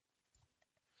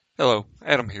Hello,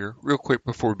 Adam here. Real quick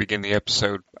before we begin the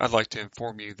episode, I'd like to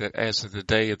inform you that as of the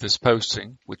day of this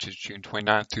posting, which is June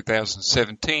 29th,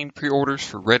 2017, pre-orders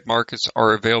for Red Markets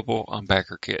are available on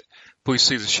BackerKit. Please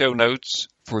see the show notes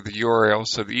for the URL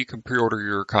so that you can pre-order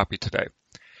your copy today.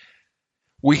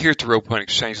 We here at the Roll Point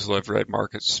Exchange love Red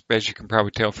Markets, as you can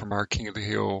probably tell from our King of the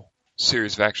Hill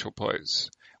series of actual plays.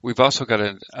 We've also got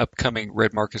an upcoming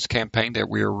Red Markets campaign that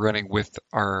we are running with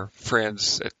our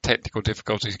friends at Technical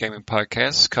Difficulties Gaming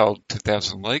Podcast called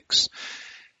 2000 Lakes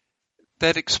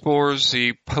that explores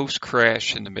the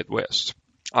post-crash in the Midwest.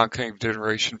 Oncoming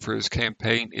generation for this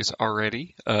campaign is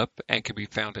already up and can be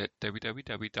found at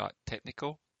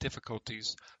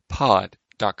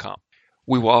www.technicaldifficultiespod.com.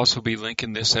 We will also be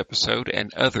linking this episode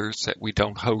and others that we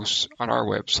don't host on our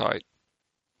website.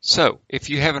 So,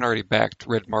 if you haven't already backed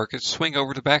Red Markets, swing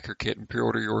over to BackerKit and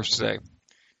pre-order yours today.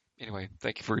 Anyway,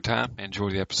 thank you for your time and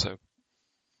enjoy the episode.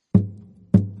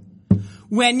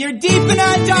 When you're deep in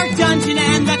a dark dungeon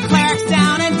and the cleric's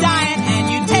down and dying and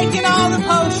you've taken all the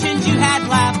potions you had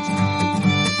left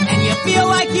and you feel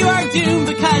like you are doomed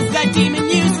because the demon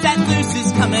you set loose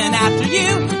is coming after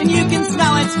you and you can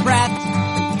smell its breath,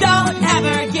 don't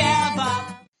ever give up.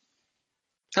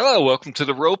 Hello, welcome to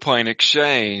the Role Playing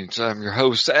Exchange. I'm your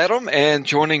host, Adam, and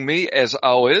joining me, as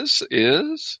always,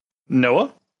 is...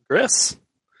 Noah? Chris.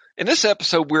 In this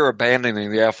episode, we're abandoning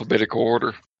the alphabetical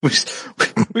order. We've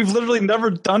literally never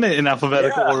done it in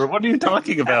alphabetical order. What are you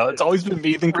talking about? It's always been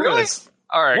me and Chris. Really?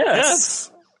 All right. Yes.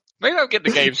 Maybe I'm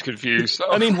getting the games confused. So.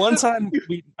 I mean, one time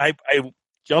I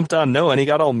jumped on Noah and he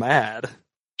got all mad.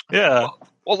 Yeah.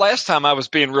 Well, last time I was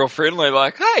being real friendly,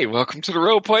 like, hey, welcome to the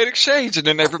Role Playing Exchange, and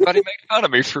then everybody made fun of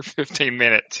me for 15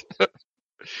 minutes.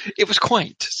 It was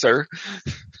quaint, sir.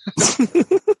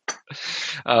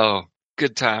 Oh,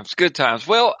 good times, good times.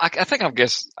 Well, I think I'm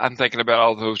thinking about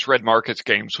all those Red Markets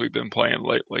games we've been playing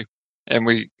lately, and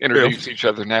we introduced each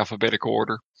other in alphabetical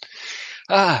order.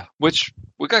 Which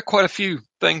we got quite a few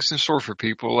things in store for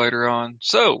people later on.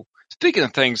 So, speaking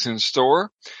of things in store,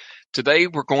 today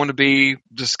we're going to be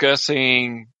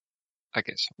discussing, I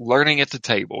guess, learning at the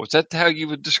table. Is that how you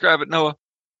would describe it, Noah?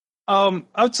 I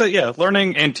would say, yeah,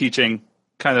 learning and teaching,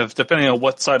 kind of, depending on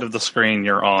what side of the screen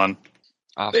you're on.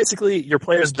 Basically, your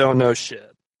players don't know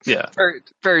shit. Yeah. Very,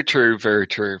 very true, very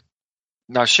true.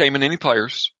 Not shaming any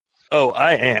players. Oh,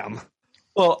 I am.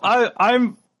 Well,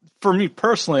 I'm, for me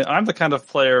personally, I'm the kind of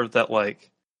player that,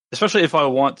 like, especially if I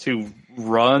want to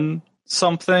run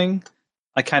something,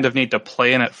 I kind of need to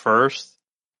play in it first,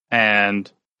 and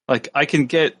like I can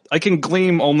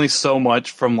glean only so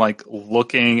much from like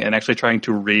looking and actually trying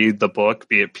to read the book,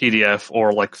 be it PDF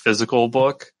or like physical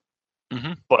book.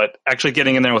 Mm-hmm. But actually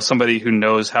getting in there with somebody who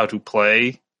knows how to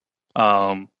play,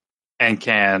 and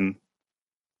can,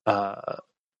 who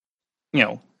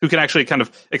can actually kind of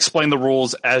explain the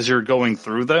rules as you're going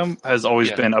through them has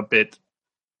always been a bit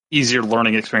easier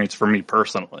learning experience for me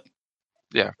personally.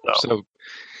 Yeah. So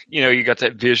you got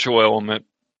that visual element,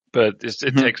 but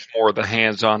it takes more of the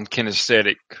hands-on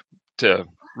kinesthetic to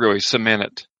really cement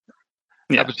it.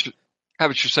 Yeah. How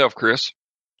about yourself, Chris?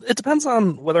 It depends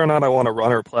on whether or not I want to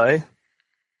run or play.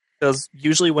 Because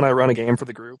usually when I run a game for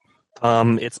the group,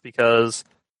 it's because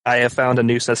I have found a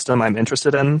new system I'm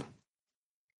interested in.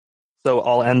 So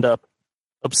I'll end up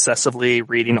obsessively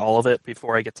reading all of it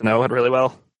before I get to know it really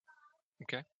well.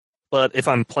 Okay. But if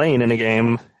I'm playing in a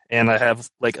game and I have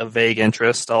like a vague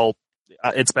interest,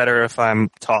 it's better if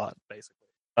I'm taught basically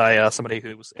by somebody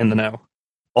who's in the know.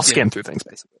 I'll skim through things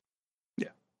basically.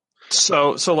 Yeah.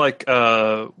 So like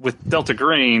with Delta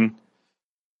Green,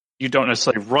 you don't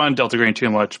necessarily run Delta Green too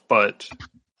much, but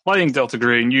playing Delta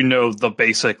Green, the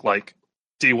basic like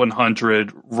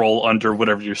D100 roll under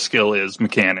whatever your skill is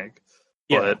mechanic.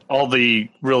 Yeah. But all the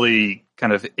really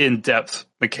kind of in-depth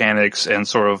mechanics and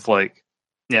sort of like,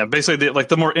 basically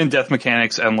the more in-depth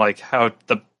mechanics and like how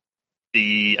the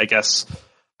I guess,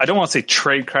 I don't want to say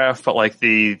tradecraft, but like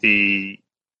the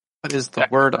what is the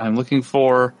word I'm looking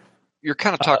for? You're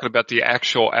kind of talking about the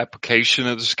actual application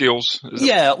of the skills.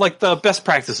 Like the best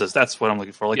practices. That's what I'm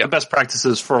looking for. Like the best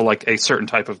practices for like a certain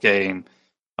type of game.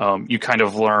 You kind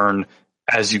of learn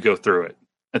as you go through it.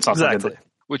 It's not exactly.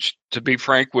 Which, to be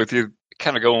frank with you,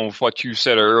 kind of going with what you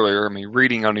said earlier. I mean,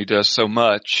 reading only does so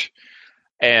much,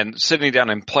 and sitting down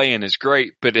and playing is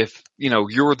great. But if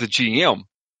you're the GM,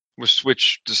 we'll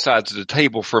switch the sides of the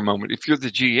table for a moment. If you're the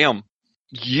GM,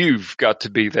 you've got to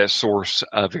be that source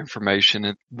of information.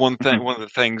 And one of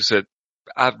the things that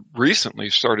I've recently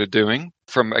started doing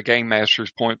from a game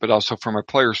master's point, but also from a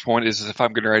player's point, is if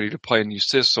I'm getting ready to play a new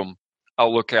system,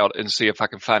 I'll look out and see if I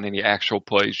can find any actual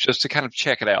plays just to kind of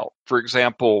check it out. For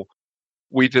example,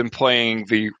 we've been playing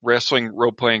the wrestling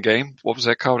role-playing game. What was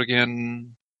that called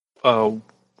again? I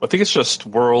think it's just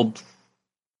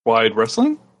Worldwide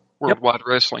Wrestling. Worldwide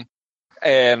Wrestling.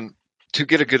 And to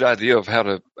get a good idea of how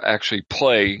to actually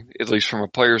play, at least from a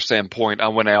player standpoint, I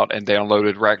went out and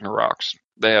downloaded Ragnaroks.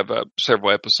 They have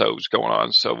several episodes going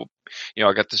on. So,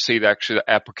 I got to see the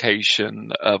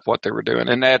application of what they were doing.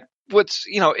 And it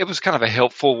was kind of a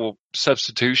helpful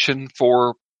substitution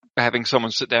for having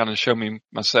someone sit down and show me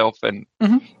myself. And,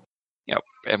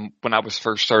 and when I was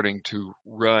first starting to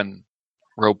run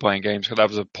role-playing games, because I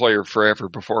was a player forever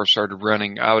before I started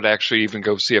running, I would actually even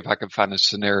go see if I could find a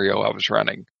scenario I was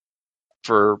running.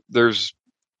 There's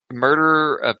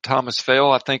Murder of Thomas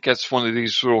Fell. I think that's one of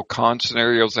these little con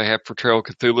scenarios they have for Trail of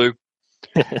Cthulhu.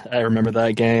 I remember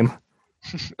that game.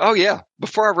 Oh, yeah.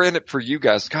 Before I ran it for you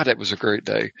guys, God, that was a great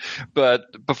day. But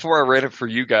before I ran it for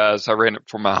you guys, I ran it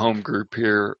for my home group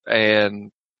here,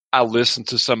 and I listened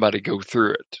to somebody go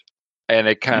through it. And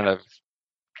it kind of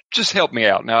just helped me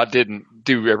out. Now, I didn't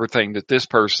do everything that this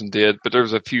person did, but there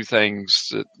was a few things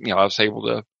that, I was able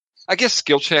to, I guess,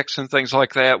 skill checks and things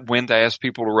like that, when to ask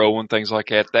people to roll and things like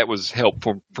that. That was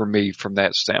helpful for me from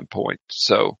that standpoint.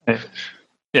 So,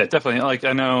 yeah, definitely. Like,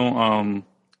 I know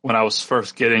when I was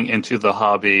first getting into the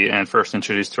hobby and first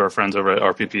introduced to our friends over at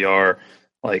RPPR,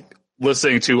 like,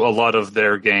 listening to a lot of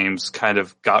their games kind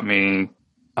of got me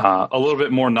a little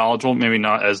bit more knowledgeable. Maybe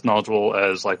not as knowledgeable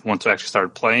as like once I actually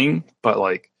started playing, but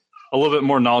like a little bit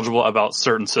more knowledgeable about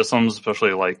certain systems,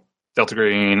 especially like Delta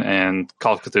Green and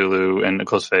Call of Cthulhu and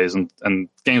Eclipse Phase and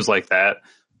games like that.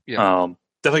 Yeah.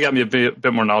 Definitely got me a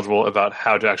bit more knowledgeable about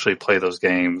how to actually play those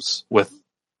games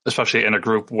especially in a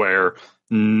group where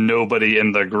nobody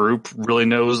in the group really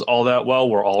knows all that well.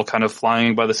 We're all kind of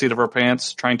flying by the seat of our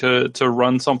pants trying to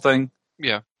run something.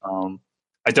 Yeah.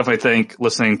 I definitely think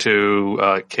listening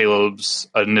to Caleb's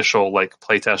initial like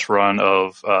playtest run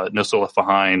of No Soul Left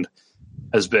Behind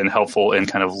has been helpful in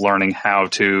kind of learning how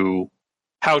to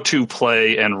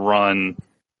play and run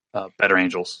Better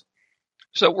Angels.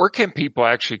 So where can people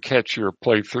actually catch your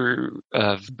playthrough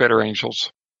of Better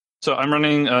Angels? So I'm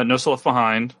running No Soul Left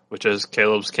Behind, which is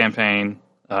Caleb's campaign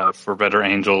for Better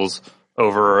Angels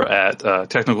over at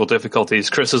Technical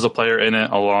Difficulties. Chris is a player in it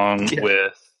along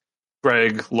with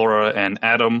Greg, Laura, and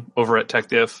Adam over at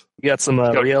TechDiff. You got some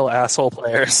real asshole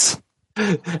players.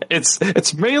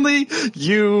 It's mainly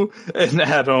you and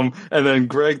Adam, and then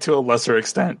Greg to a lesser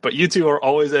extent. But you two are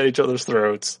always at each other's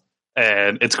throats,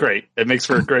 and it's great. It makes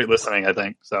for great listening, I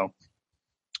think. So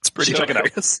it's pretty check it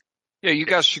out. Yeah, you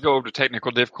guys should go over to Technical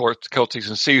Difficulties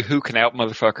and see who can out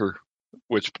motherfucker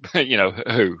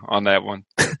who on that one.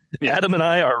 Adam and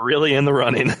I are really in the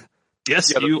running.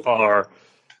 Yes, you are.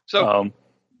 So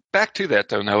back to that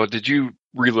though, Noah. Did you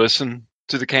re-listen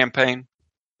to the campaign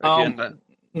again?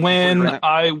 When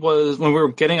we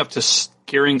were gearing up to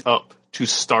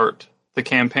start the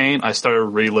campaign, I started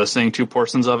re-listening to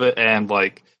portions of it, and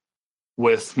like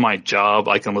with my job,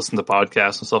 I can listen to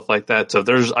podcasts and stuff like that. So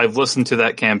I've listened to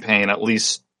that campaign at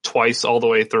least twice all the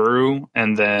way through,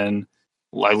 and then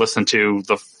I listened to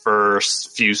the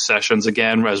first few sessions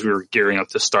again as we were gearing up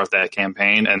to start that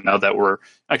campaign. And now that we're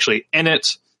actually in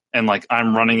it and like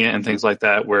I'm running it and things like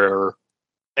that, where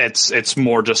it's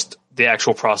more just the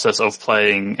actual process of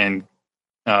playing and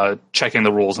checking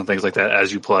the rules and things like that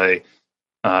as you play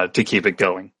to keep it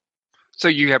going. So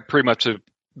you have pretty much a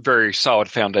very solid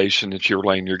foundation that you're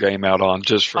laying your game out on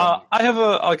just from... I have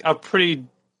a pretty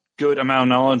good amount of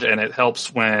knowledge, and it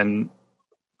helps when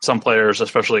some players,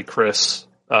 especially Chris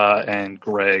and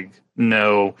Greg,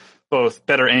 know both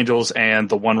Better Angels and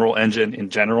the One Roll engine in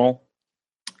general.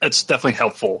 It's definitely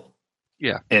helpful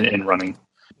in running.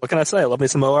 What can I say? I love me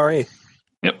some ORE.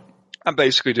 Yep. I'm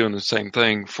basically doing the same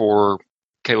thing for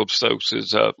Caleb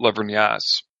Stokes' Lover in the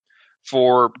Ice.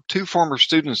 For two former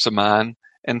students of mine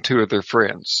and two of their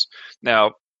friends.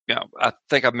 Now, I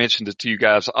think I mentioned it to you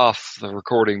guys off the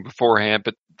recording beforehand,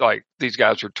 but like these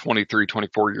guys are 23,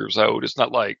 24 years old. It's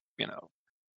not like,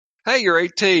 hey, you're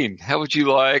 18. How would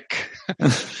you like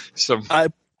some...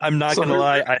 I'm not going to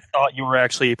lie. I thought you were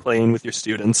actually playing with your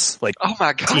students, like oh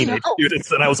my God, teenage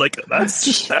students, and I was like,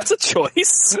 that's a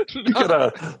choice.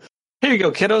 Here you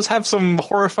go, kiddos. Have some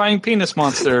horrifying penis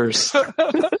monsters.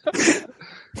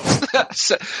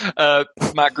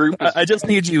 My group is... I just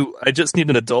need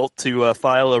an adult to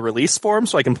file a release form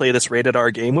so I can play this rated R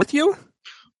game with you.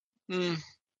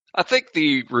 I think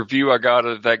the review I got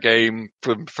of that game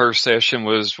for the first session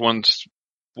was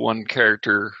one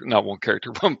character, not one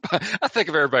character. I think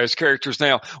of everybody's characters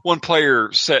now. One player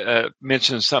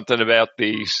mentioned something about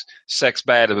the sex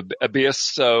bad abyss.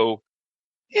 So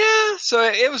yeah, so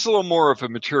it was a little more of a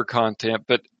mature content,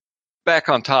 but back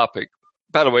on topic.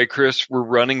 By the way, Chris, we're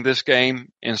running this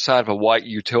game inside of a white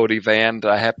utility van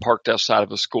that I have parked outside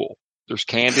of a school. There's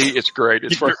candy. It's great.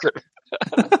 It's working.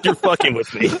 You're fucking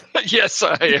with me. Yes,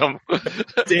 I am.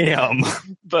 Damn.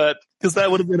 But because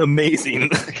that would have been amazing.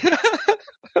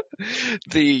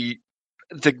 the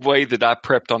way that I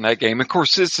prepped on that game, of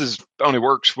course, this only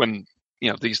works when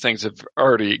these things have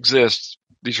already exist.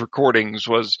 These recordings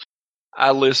was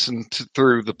I listened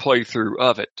through the playthrough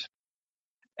of it,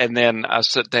 and then I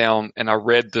sat down and I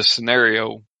read the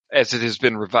scenario as it has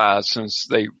been revised since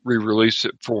they re-released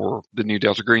it for the new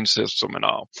Delta Green system and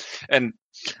all. And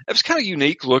it was kind of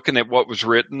unique looking at what was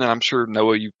written. And I'm sure,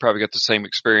 Noah, you probably got the same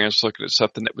experience looking at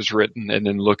something that was written and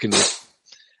then looking at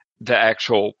the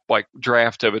actual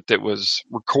draft of it that was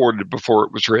recorded before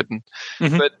it was written.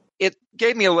 Mm-hmm. But it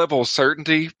gave me a level of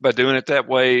certainty by doing it that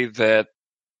way that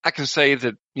I can say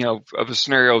that, of a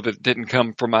scenario that didn't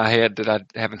come from my head that I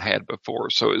haven't had before.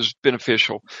 So it was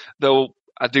beneficial, though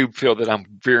I do feel that I'm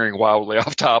veering wildly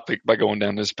off topic by going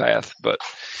down this path. But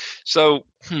so,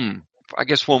 I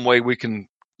guess one way we can,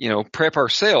 prep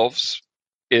ourselves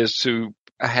is to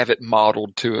have it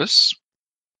modeled to us.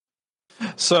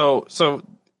 So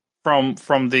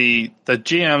from the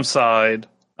GM side,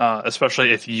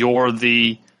 especially if you're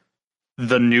the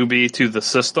newbie to the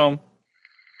system,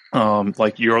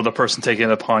 you're the person taking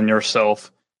it upon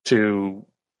yourself to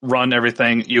run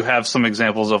everything. You have some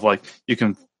examples of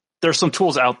there's some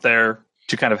tools out there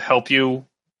to kind of help you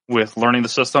with learning the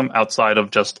system outside of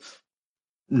just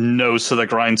nose to the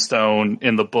grindstone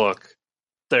in the book.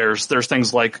 There's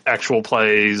things like actual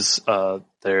plays.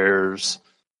 There's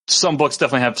some books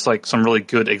definitely have some really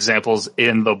good examples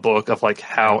in the book of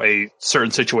how a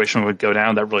certain situation would go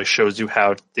down that really shows you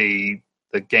how the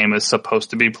game is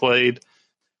supposed to be played.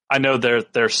 I know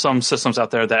there's some systems out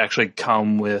there that actually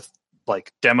come with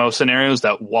demo scenarios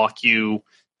that walk you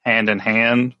hand in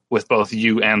hand with both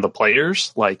you and the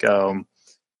players.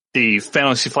 The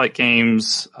Fantasy Flight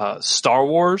games, Star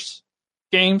Wars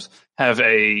games have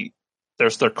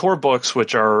there's their core books,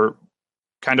 which are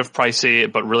kind of pricey,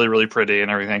 but really, really pretty and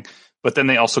everything. But then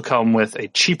they also come with a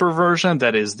cheaper version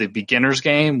that is the beginner's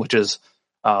game, which is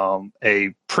a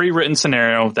pre-written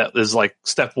scenario that is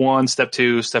step 1, step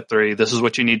 2, step 3. This is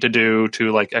what you need to do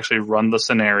to actually run the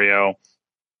scenario.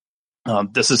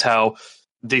 This is how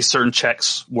these certain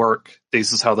checks work.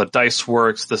 This is how the dice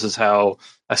works. This is how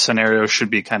a scenario should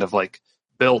be kind of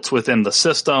built within the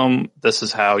system. This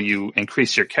is how you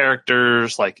increase your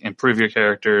characters, improve your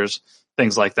characters,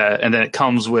 things like that. And then it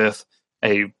comes with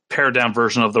a pared down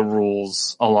version of the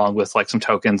rules along with some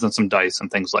tokens and some dice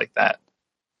and things like that.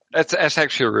 That's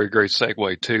actually a really great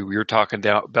segue too. We were talking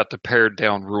about the pared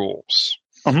down rules.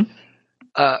 Mm-hmm.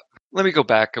 Let me go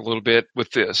back a little bit with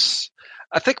this.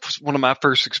 I think one of my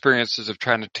first experiences of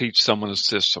trying to teach someone a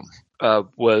system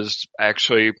was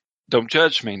actually, don't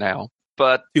judge me now,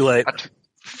 but too late.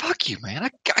 Fuck you, man! I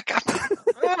got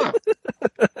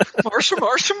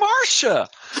Marsha.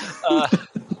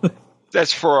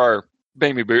 That's for our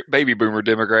baby boomer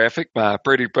demographic. My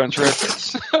Brady Bunch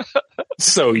reference.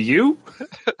 So you?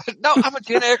 No, I'm a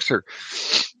Gen Xer.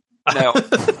 Now,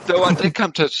 though I did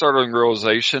come to a startling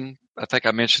realization. I think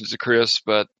I mentioned it to Chris,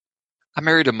 but I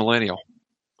married a millennial.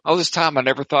 All this time I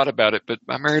never thought about it, but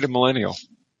I married a millennial.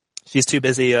 She's too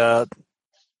busy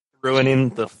ruining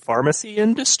the pharmacy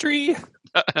industry?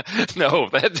 No,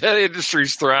 that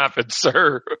industry's thriving,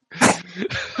 sir.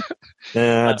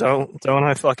 Yeah, don't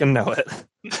I fucking know it.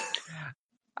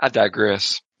 I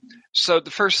digress. So the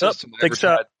first system I ever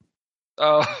tried.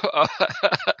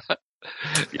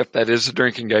 Yep, that is a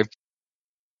drinking game.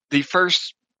 The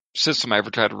first system I ever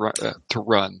tried to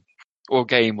run,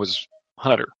 game was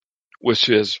Hunter, which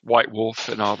is White Wolf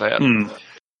and all that.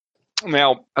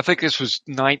 Now, I think this was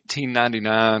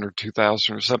 1999 or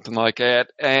 2000 or something like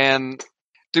that. And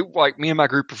me and my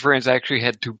group of friends actually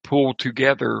had to pull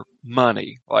together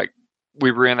money.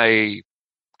 We were in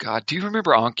do you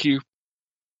remember OnQ?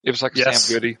 It was yes.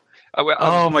 Sam Goody.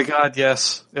 Oh my God,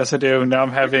 yes. Yes, I do. Now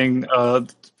I'm having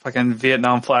fucking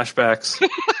Vietnam flashbacks.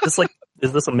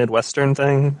 Is this a Midwestern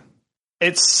thing?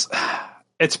 It's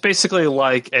basically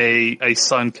like a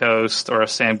Suncoast or a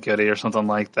Sam Goody or something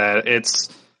like that.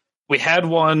 We had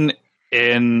one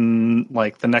in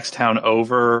the next town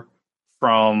over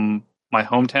from my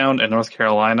hometown in North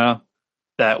Carolina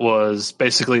that was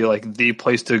basically the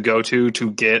place to go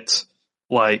to get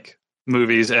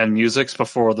movies and musics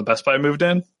before the Best Buy moved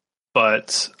in.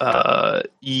 But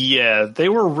yeah, they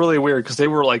were really weird because they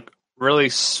were really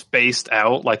spaced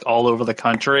out all over the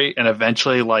country, and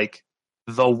eventually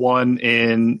the one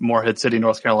in Morehead City,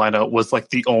 North Carolina was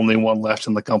the only one left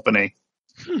in the company.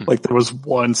 There was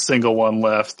one single one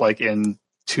left in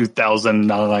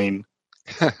 2009.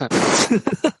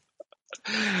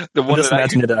 The one Just that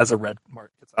imagine it as a Red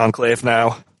Markets Enclave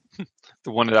now.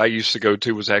 the one that I used to go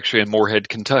to was actually in Moorhead,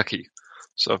 Kentucky.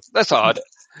 So that's odd.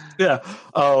 Yeah.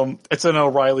 It's an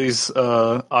O'Reilly's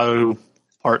auto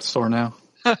parts store now.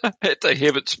 It's a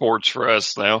Hibbett Sports for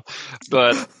us now.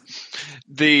 But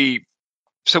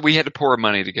so we had to pour our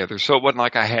money together. So it wasn't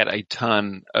like I had a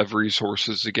ton of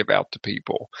resources to give out to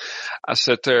people. I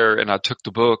sat there and I took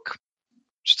the book,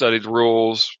 studied the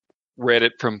rules, read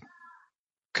it from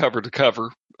cover to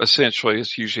cover. Essentially,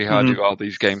 it's usually how I do all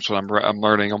these games when I'm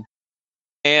learning them.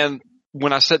 And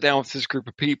when I sat down with this group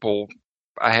of people,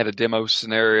 I had a demo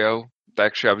scenario.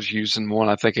 Actually, I was using one.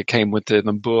 I think it came within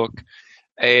the book.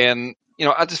 And,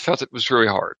 I just felt it was really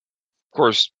hard. Of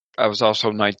course, I was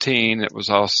also 19. It was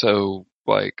also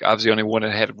like I was the only one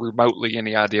that had remotely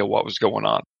any idea what was going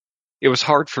on. It was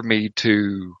hard for me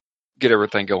to get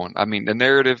everything going. I mean, the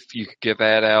narrative, you could get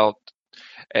that out.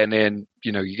 And then,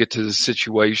 you get to the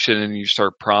situation and you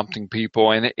start prompting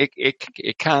people and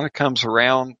it kind of comes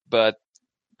around. But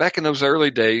back in those early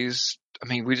days, I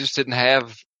mean, we just didn't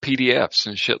have PDFs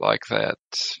and shit like that.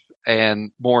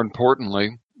 And more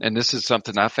importantly, and this is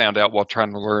something I found out while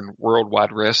trying to learn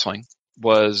Worldwide Wrestling,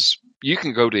 was you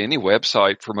can go to any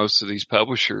website for most of these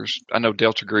publishers. I know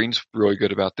Delta Green's really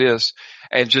good about this,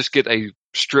 and just get a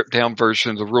stripped down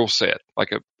version of the rule set,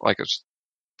 like a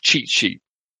cheat sheet.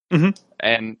 Mm-hmm.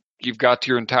 And you've got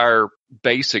your entire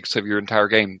basics of your entire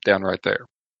game down right there.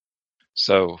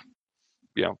 So,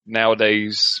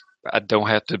 nowadays I don't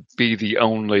have to be the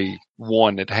only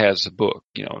one that has a book.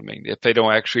 You know what I mean? If they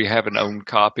don't actually have an own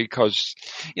copy, because,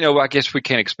 I guess we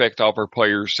can't expect all of our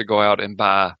players to go out and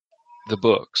buy the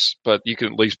books, but you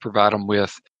can at least provide them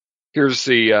with, here's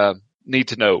the need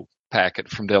to know packet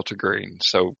from Delta Green.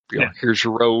 So, here's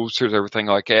your roles, here's everything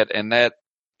like that. And that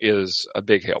is a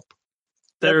big help.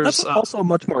 That's also a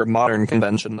much more modern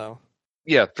convention, though.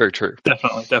 Yeah, very true.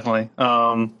 Definitely.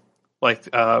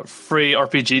 Free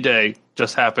RPG Day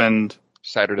just happened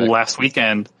Saturday last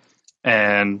weekend,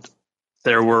 and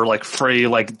there were free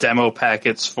demo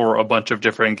packets for a bunch of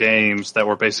different games that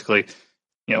were basically,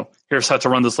 here's how to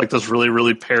run this really,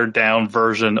 really pared down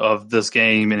version of this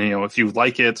game, and if you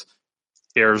like it,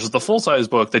 here's the full size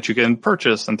book that you can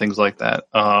purchase and things like that.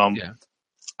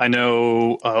 I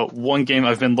know one game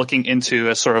I've been looking into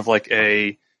as sort of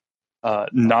a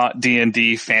not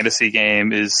D&D fantasy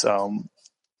game is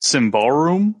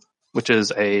Symbaroum, which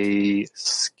is a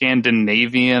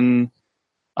Scandinavian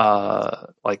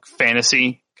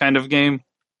fantasy kind of game.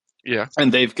 Yeah.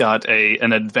 And they've got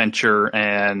an adventure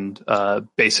and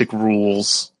basic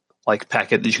rules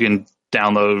packet that you can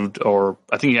download, or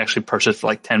I think you actually purchase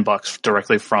for $10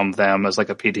 directly from them as a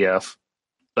PDF.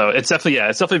 So it's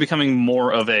definitely becoming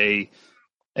more of a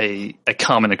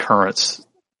common occurrence,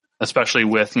 especially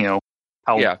with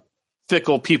how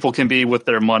fickle people can be with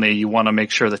their money. You want to make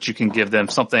sure that you can give them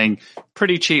something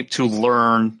pretty cheap to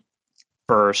learn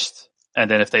first,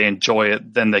 and then if they enjoy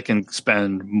it, then they can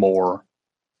spend more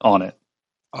on it.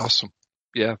 Awesome.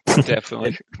 Yeah,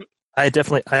 definitely. I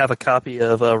have a copy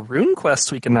of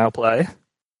RuneQuest we can now play.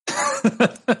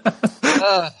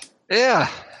 Yeah,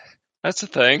 that's a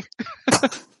thing.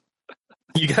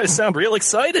 You guys sound real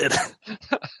excited.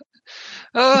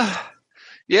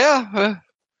 Yeah.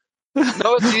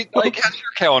 No, how's your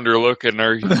calendar looking?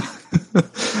 Are you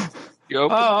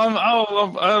open?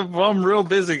 I'm real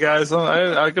busy, guys.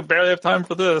 I could barely have time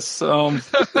for this. Oh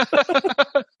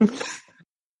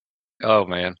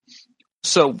man.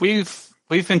 So we've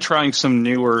been trying some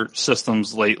newer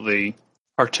systems lately,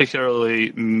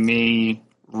 particularly me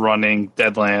running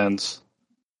Deadlands.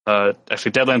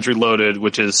 Actually, Deadlands Reloaded,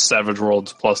 which is Savage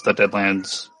Worlds plus the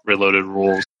Deadlands Reloaded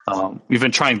rules. We've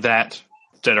been trying that.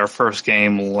 Did our first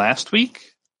game last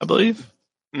week, I believe.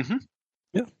 Mm-hmm.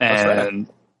 Yeah. And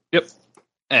yep.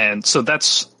 And so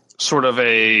that's sort of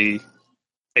a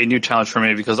new challenge for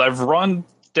me, because I've run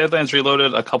Deadlands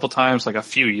Reloaded a couple times, a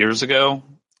few years ago,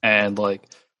 and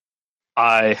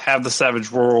I have the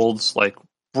Savage Worlds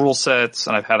rule sets,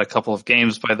 and I've had a couple of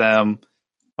games by them,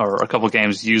 or a couple of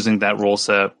games using that rule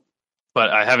set,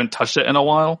 but I haven't touched it in a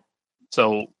while.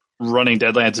 So running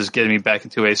Deadlands is getting me back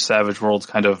into a Savage Worlds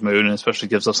kind of mood, and especially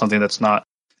gives us something that's not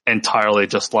entirely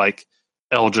just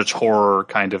Eldritch horror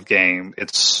kind of game.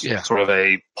 It's sort of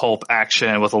a pulp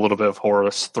action with a little bit of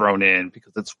horror thrown in,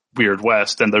 because it's Weird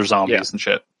West and there's zombies and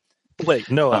shit.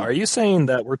 Wait, Noah, are you saying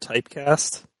that we're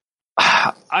typecast?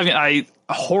 I mean,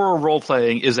 horror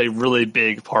role-playing is a really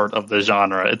big part of the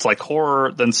genre. It's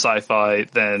horror, then sci-fi,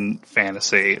 then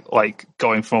fantasy,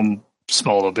 going from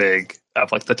small to big at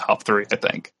the top three, I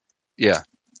think. Yeah.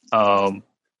 But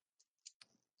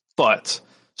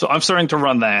So I'm starting to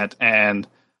run that, and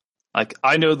like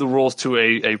I know the rules to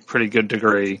a pretty good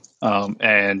degree,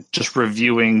 and just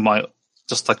reviewing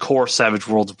just the core Savage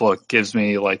Worlds book gives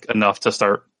me like enough to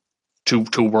start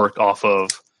to work off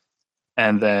of.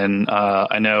 And then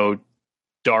I know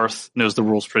Darth knows the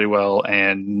rules pretty well,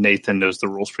 and Nathan knows the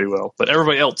rules pretty well, but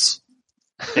everybody else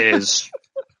is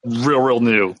real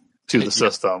new to the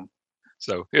system.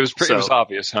 So it was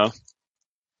obvious, huh?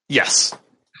 Yes,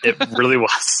 it really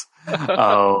was.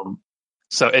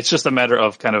 So it's just a matter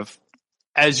of kind of,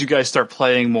 as you guys start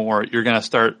playing more, you're going to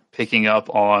start picking up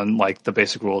on like the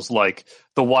basic rules, like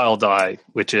the wild die,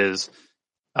 which is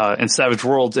in Savage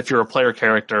Worlds, if you're a player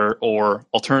character, or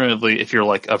alternatively, if you're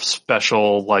like a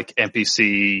special like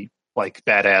NPC, like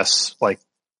badass, like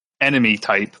enemy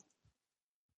type,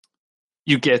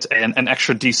 you get an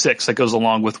extra D6 that goes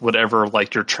along with whatever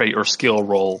like your trait or skill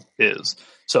roll is.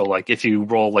 So like if you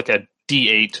roll like a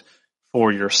D8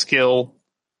 for your skill,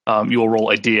 you will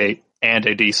roll a D8 and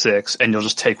a D6, and you'll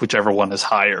just take whichever one is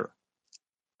higher.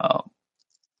 And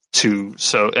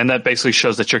that basically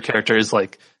shows that your character is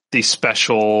like the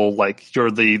special, like you're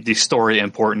the story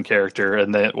important character,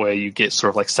 and that way you get sort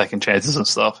of like second chances and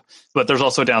stuff. But there's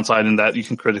also a downside in that you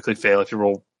can critically fail if you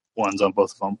roll ones on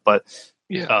both of them. But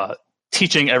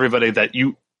teaching everybody that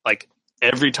you like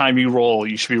every time you roll,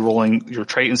 you should be rolling your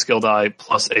trait and skill die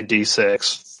plus a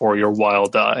D6 for your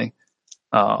wild die.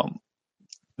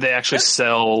 They actually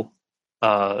sell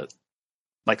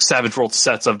like Savage World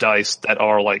sets of dice that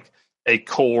are like a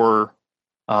core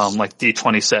like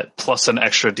D20 set plus an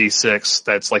extra D6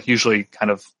 that's like usually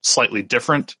kind of slightly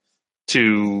different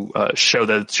to show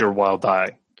that it's your wild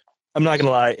die. I'm not going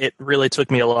to lie, it really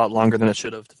took me a lot longer than it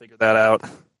should have to figure that out.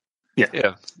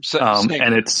 Yeah.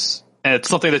 And it's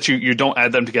something that you don't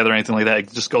add them together or anything like that.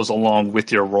 It just goes along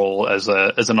with your roll as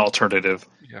an alternative.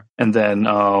 Yeah. And then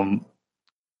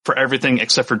for everything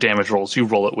except for damage rolls, you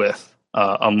roll it with,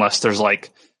 unless there's like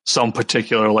some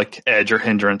particular like edge or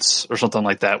hindrance or something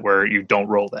like that where you don't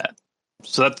roll that.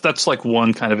 So that's like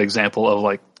one kind of example of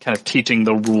like kind of teaching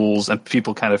the rules and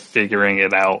people kind of figuring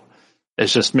it out.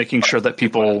 It's just making sure that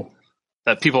people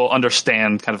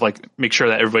understand, kind of like make sure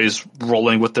that everybody's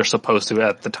rolling what they're supposed to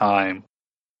at the time.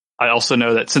 I also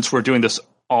know that since we're doing this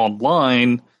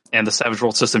online and the Savage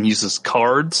World system uses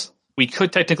cards, we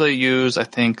could technically use, I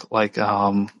think, like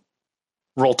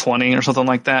Roll20 or something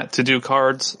like that to do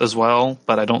cards as well.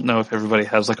 But I don't know if everybody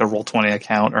has like a Roll20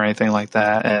 account or anything like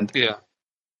that. And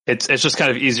it's just kind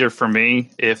of easier for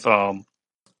me if I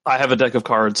have a deck of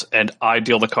cards and I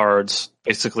deal the cards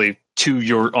basically to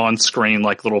your on-screen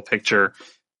like little picture,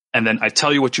 and then I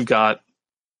tell you what you got,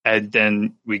 and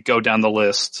then we go down the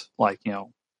list, like, you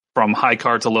know, from high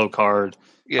card to low card,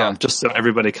 just so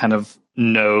everybody kind of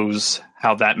knows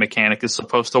how that mechanic is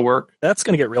supposed to work. That's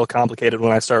going to get real complicated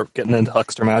when I start getting into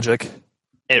Huckster Magic.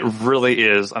 It really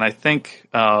is, and I think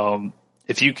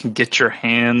if you can get your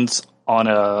hands on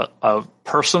a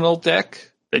personal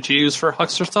deck that you use for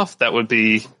Huckster stuff, that would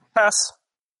be... Pass.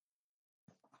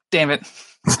 Damn it.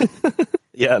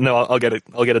 Yeah, no, I'll get it.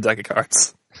 I'll get a deck of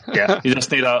cards. Yeah, you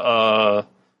just need a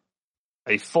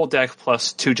full deck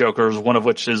plus 2 jokers, one of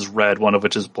which is red, one of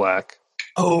which is black.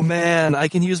 Oh man, I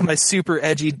can use my super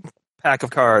edgy pack of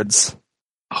cards.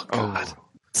 Oh god.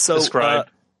 So describe.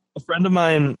 A friend of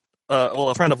mine,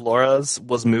 a friend of Laura's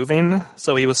was moving,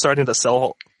 so he was starting to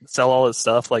sell all his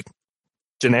stuff, like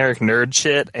generic nerd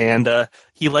shit, and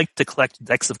he liked to collect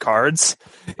decks of cards,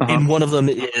 and one of them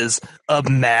is a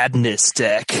Madness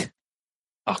deck.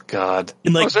 Oh god.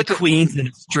 And like the Queen's in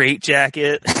a straight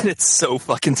jacket. It's so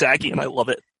fucking tacky, and I love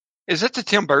it. Is that the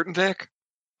Tim Burton deck?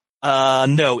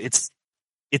 No, it's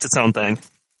its own thing.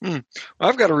 Well,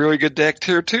 I've got a really good deck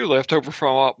here too, left over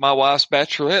from my wife's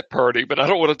bachelorette party, but I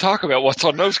don't want to talk about what's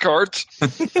on those cards.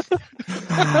 But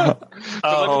let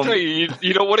me tell you,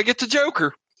 you don't want to get the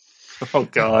Joker. Oh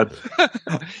god.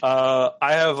 I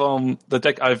have the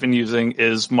deck I've been using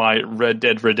is my Red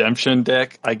Dead Redemption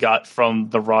deck I got from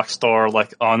the Rockstar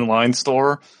like online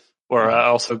store, where I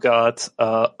also got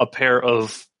a pair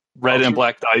of red and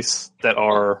black dice that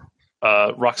are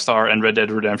Rockstar and Red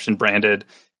Dead Redemption branded,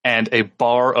 and a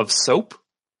bar of soap.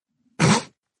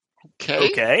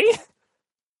 Okay.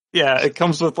 Yeah, it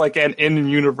comes with like an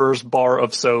in-universe bar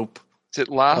of soap. Is it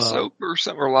Lye soap or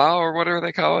something, or Lye or whatever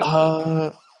they call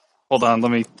it? Hold on,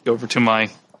 let me go over to my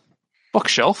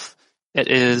bookshelf. It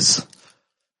is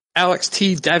Alex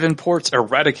T. Davenport's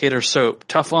Eradicator Soap,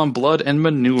 tough on blood and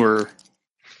manure.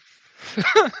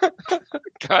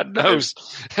 God knows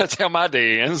that's how my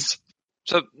day ends.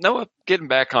 So, Noah, getting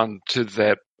back on to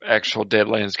that actual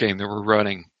Deadlands game that we're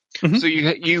running. Mm-hmm. So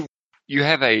you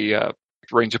have a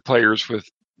range of players with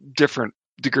different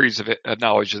degrees of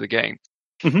knowledge of the game.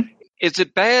 Mhm. Is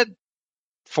it bad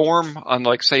form on,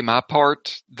 like, say, my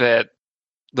part that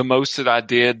the most that I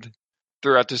did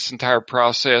throughout this entire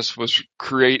process was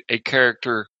create a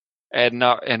character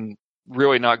and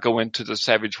really not go into the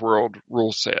Savage World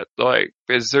rule set? Like,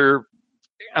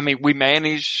 we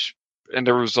managed, and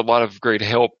there was a lot of great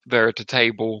help there at the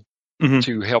table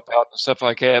to help out and stuff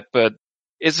like that, but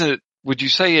would you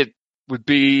say it would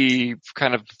be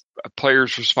kind of a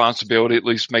player's responsibility at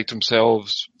least make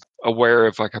themselves aware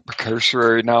of, like, a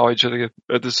precursory knowledge of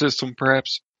the system,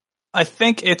 perhaps? I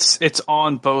think it's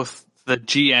on both the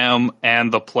GM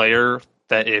and the player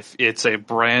that if it's a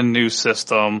brand new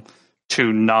system,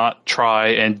 to not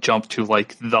try and jump to,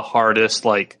 like, the hardest,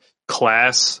 like,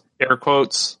 class, air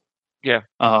quotes. Yeah.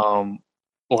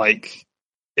 Like,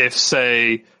 if,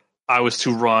 say, I was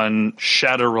to run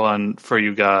Shadowrun for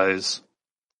you guys,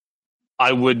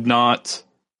 I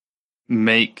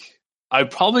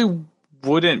probably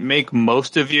wouldn't make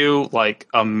most of you like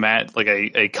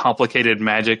a complicated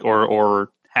magic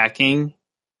or hacking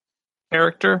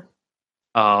character.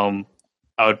 I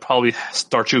would probably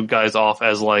start you guys off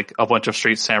as like a bunch of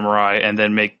street samurai, and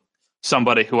then make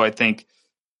somebody who I think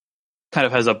kind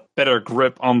of has a better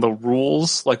grip on the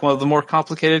rules, like one of the more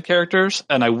complicated characters.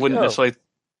 And I wouldn't necessarily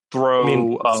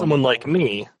throw someone like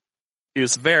me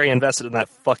who's very invested in that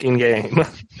fucking game.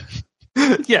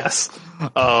 Yes.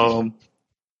 I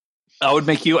would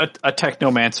make you a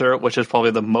Technomancer, which is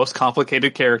probably the most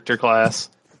complicated character class.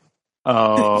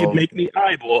 You'd make me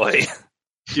Eye-Boy.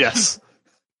 Yes.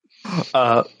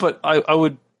 But I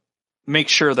would make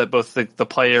sure that both the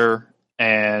player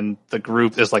and the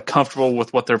group is like comfortable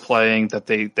with what they're playing, that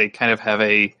they kind of have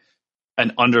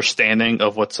an understanding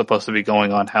of what's supposed to be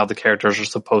going on, how the characters are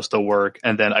supposed to work,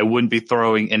 and then I wouldn't be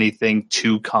throwing anything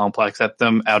too complex at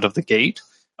them out of the gate.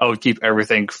 I would keep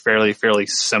everything fairly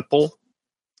simple.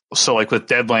 So, like with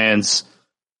Deadlands,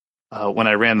 when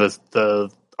I ran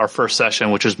our first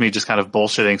session, which was me just kind of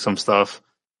bullshitting some stuff,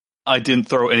 I didn't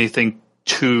throw anything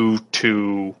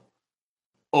too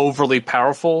overly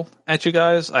powerful at you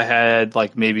guys. I had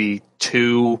like maybe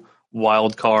 2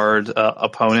 wild card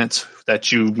opponents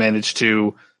that you managed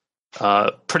to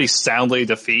pretty soundly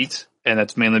defeat, and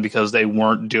that's mainly because they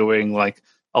weren't doing like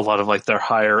a lot of like their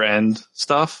higher end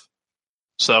stuff.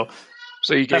 So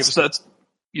you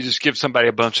just give somebody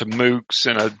a bunch of mooks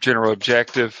and a general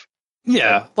objective.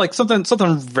 Yeah, like something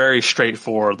very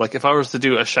straightforward. Like if I was to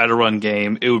do a Shadowrun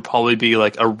game, it would probably be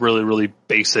like a really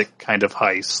basic kind of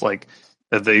heist. Like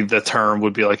the term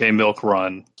would be like a milk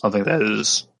run, something that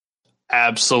is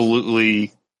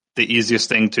absolutely the easiest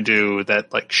thing to do,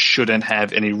 that like shouldn't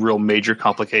have any real major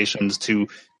complications to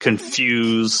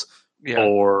confuse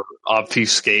or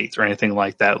obfuscate or anything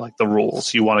like that, like the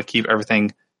rules. You want to keep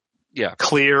everything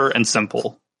clear and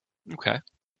simple. Okay.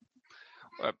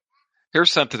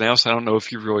 Here's something else. I don't know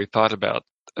if you really thought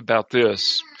about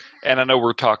this, and I know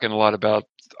we're talking a lot about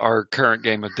our current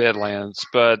game of Deadlands,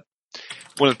 but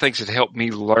one of the things that helped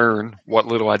me learn what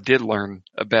little I did learn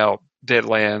about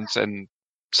Deadlands and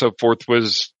so forth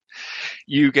was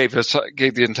you gave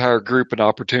the entire group an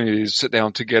opportunity to sit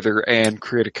down together and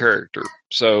create a character.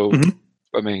 So,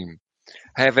 I mean,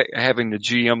 having the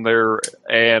GM there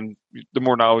and the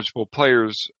more knowledgeable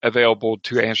players available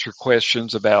to answer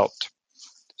questions about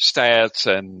stats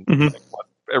and what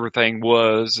everything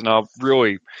was, and I'll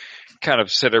really kind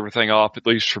of set everything off, at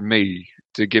least for me,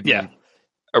 to give me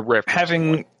a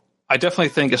reference. I definitely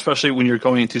think, especially when you're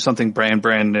going into something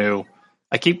brand new,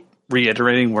 I keep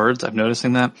reiterating words. I'm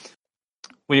noticing that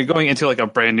when you're going into like a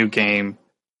brand new game,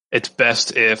 it's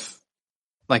best if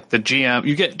like the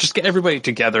GM, just get everybody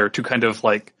together to kind of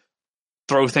like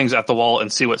throw things at the wall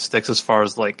and see what sticks, as far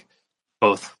as like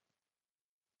both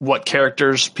what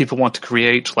characters people want to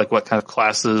create, like what kind of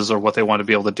classes or what they want to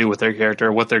be able to do with their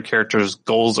character, what their character's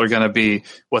goals are going to be,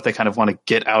 what they kind of want to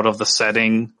get out of the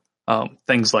setting,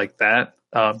 things like that.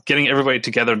 Getting everybody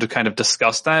together to kind of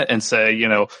discuss that and say,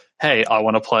 hey, I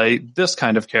want to play this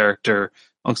kind of character.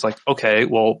 Looks like, okay,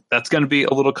 well, that's going to be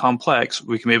a little complex.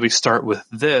 We can maybe start with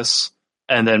this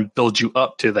and then build you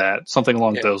up to that, something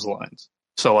along those lines.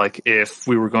 So, like, if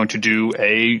we were going to do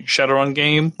a Shadowrun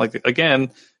game, like,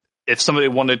 again, if somebody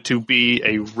wanted to be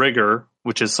a rigger,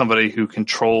 which is somebody who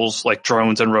controls, like,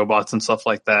 drones and robots and stuff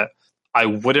like that, I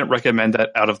wouldn't recommend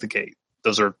that out of the gate.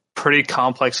 Those are pretty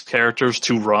complex characters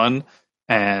to run,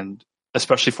 and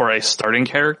especially for a starting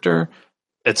character,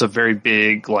 it's a very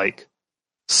big, like,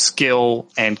 skill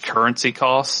and currency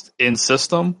cost in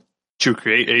system to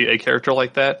create a character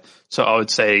like that. So I would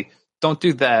say don't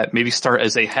do that. Maybe start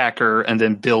as a hacker and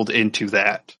then build into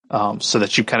that, so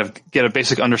that you kind of get a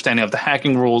basic understanding of the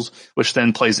hacking rules, which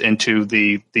then plays into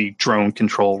the drone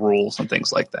control rules and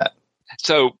things like that.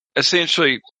 So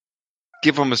essentially,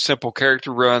 give them a simple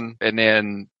character run and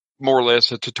then more or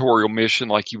less a tutorial mission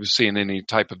like you would see in any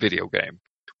type of video game,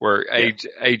 where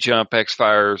A jump, X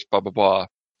fires, blah, blah, blah.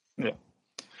 Yeah.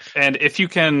 And if you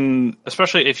can,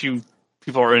 especially if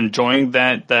people are enjoying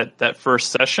that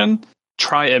first session,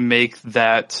 try and make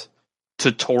that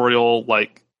tutorial,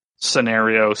 like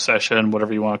scenario session,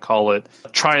 whatever you want to call it,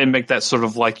 try and make that sort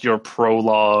of like your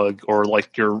prologue or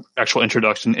like your actual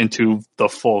introduction into the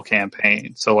full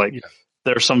campaign. So like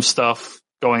there's some stuff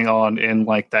going on in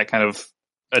like that kind of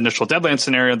initial Deadlands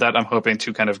scenario that I'm hoping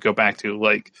to kind of go back to,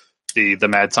 like the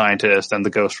mad scientist and the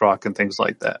ghost rock and things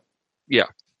like that. Yeah.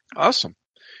 Awesome.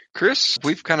 Chris,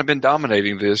 we've kind of been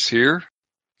dominating this here.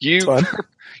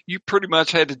 You pretty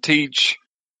much had to teach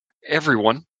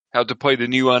everyone how to play the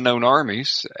new Unknown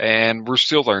Armies, and we're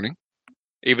still learning,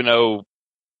 even though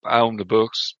I own the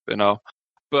books,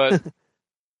 but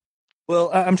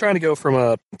well, I'm trying to go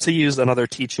from to use another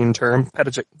teaching term,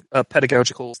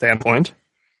 pedagogical standpoint.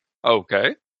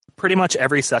 Okay. Pretty much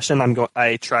every session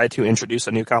I try to introduce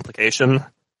a new complication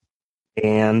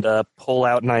and pull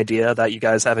out an idea that you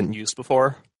guys haven't used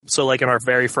before. So like in our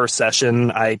very first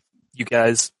session, I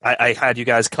had you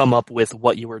guys come up with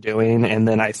what you were doing, and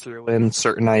then I threw in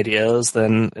certain ideas.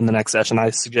 Then in the next session,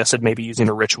 I suggested maybe using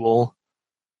a ritual.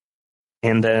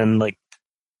 And then, like,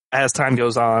 as time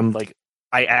goes on, like,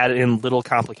 I add in little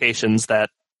complications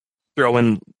that throw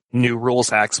in new rules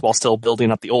hacks while still building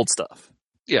up the old stuff.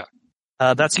 Yeah.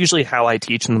 That's usually how I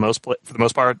teach for the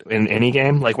most part in any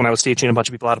game. Like when I was teaching a bunch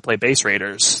of people how to play Base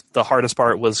Raiders, the hardest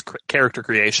part was character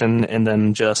creation, and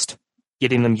then just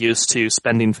getting them used to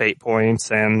spending fate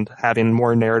points and having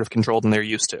more narrative control than they're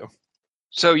used to.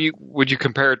 So would you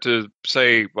compare it to,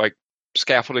 say, like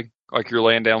scaffolding? Like you're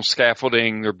laying down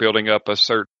scaffolding or building up a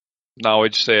certain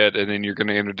knowledge set, and then you're going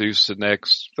to introduce the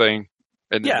next thing,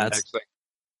 and then the next thing.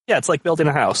 Yeah, it's like building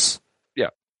a house. Yeah.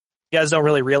 You guys don't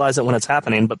really realize it when it's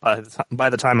happening, but by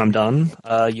the time I'm done,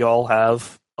 you all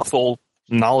have a full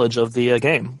knowledge of the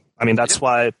game. I mean, that's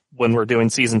why when we're doing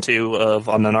Season 2 of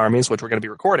Unknown Armies, which we're going to be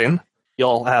recording,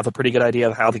 you'll have a pretty good idea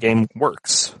of how the game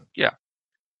works. Yeah.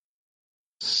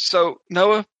 So,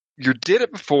 Noah, you did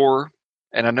it before,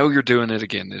 and I know you're doing it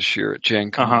again this year at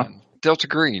Gen Con. Delta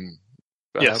Green.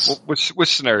 Yes. Which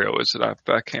scenario is it?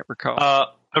 I can't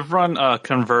recall. I've run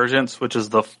Convergence, which is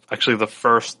actually the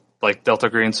first like Delta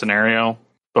Green scenario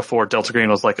before Delta Green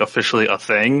was like officially a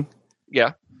thing.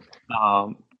 Yeah.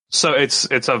 So it's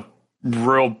a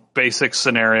real basic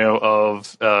scenario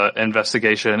of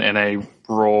investigation in a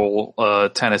rural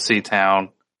Tennessee town,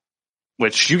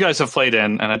 which you guys have played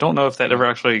in, and I don't know if that ever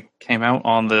actually came out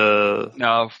on the...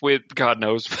 No, God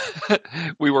knows.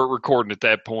 We weren't recording at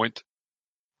that point.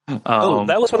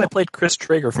 That was when I played Chris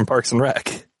Traeger from Parks and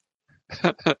Rec.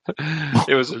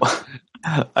 It was...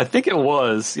 I think it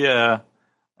was, yeah.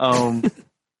 But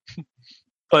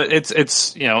it's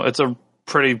it's a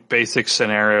pretty basic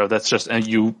scenario that's just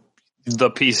the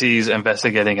PCs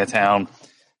investigating a town.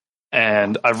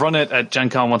 And I've run it at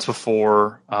Gen Con once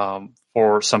before,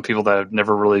 for some people that have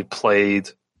never really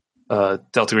played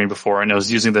Delta Green before, and I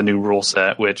was using the new rule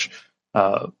set, which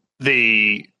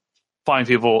the fine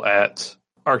people at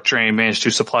ArcDrain managed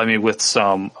to supply me with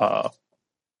some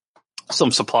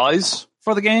supplies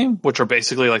for the game, which are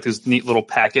basically like these neat little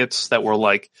packets that were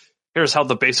like, here's how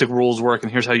the basic rules work,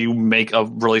 and here's how you make a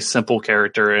really simple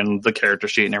character, and the character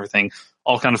sheet and everything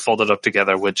all kind of folded up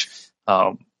together, which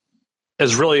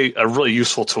is really a really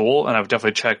useful tool. And I would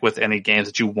definitely check with any games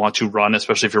that you want to run,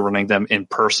 especially if you're running them in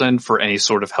person, for any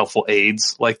sort of helpful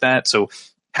aids like that. So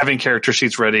having character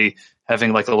sheets ready,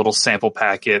 having like a little sample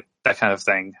packet, that kind of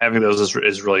thing, having those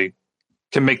is really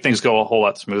can make things go a whole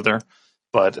lot smoother.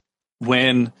 But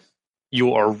when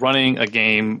you are running a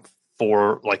game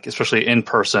for, like, especially in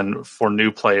person for new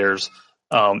players,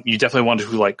 you definitely want to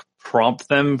like prompt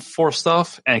them for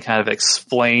stuff and kind of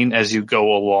explain as you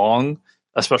go along,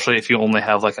 especially if you only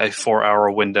have like a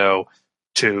 4-hour window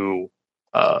to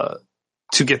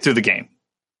get through the game.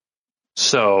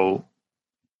 So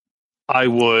I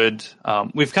would,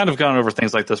 we've kind of gone over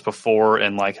things like this before,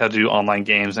 and like how to do online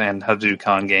games and how to do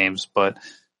con games, but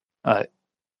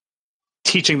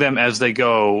teaching them as they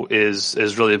go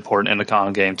is really important in a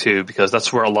con game too, because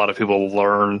that's where a lot of people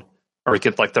learn or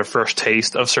get like their first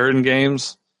taste of certain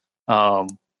games.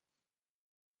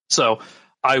 So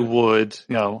I would,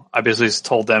 I basically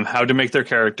told them how to make their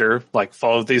character, like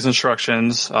follow these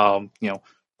instructions,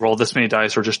 roll this many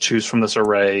dice or just choose from this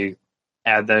array,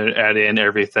 add in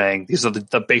everything. These are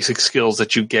the basic skills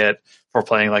that you get for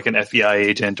playing like an FBI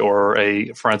agent or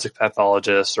a forensic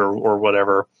pathologist or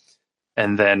whatever.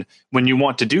 And then when you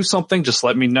want to do something, just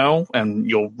let me know, and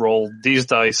you'll roll these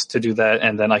dice to do that,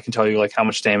 and then I can tell you like how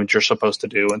much damage you're supposed to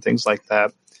do and things like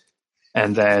that.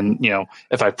 And then,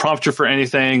 if I prompt you for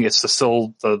anything, it's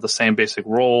still the same basic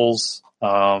rolls.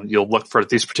 You'll look for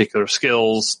these particular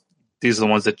skills. These are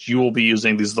the ones that you will be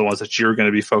using. These are the ones that you're going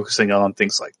to be focusing on,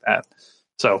 things like that.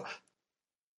 So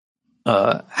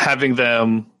having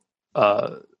them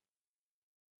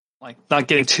like not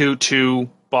getting too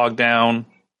bogged down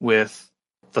with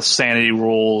the sanity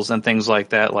rules and things like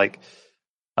that. Like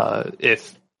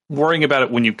if worrying about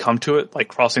it when you come to it, like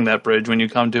crossing that bridge when you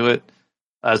come to it,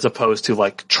 as opposed to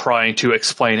like trying to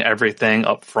explain everything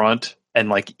up front and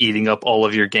like eating up all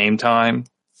of your game time.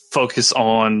 Focus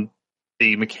on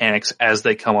the mechanics as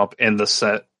they come up in the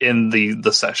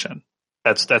session.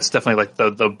 That's definitely like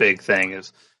the big thing,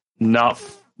 is not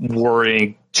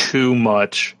worrying too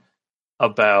much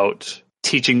about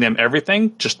teaching them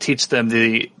everything. Just teach them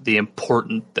the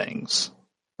important things.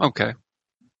 Okay.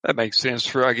 That makes sense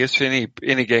for, I guess, any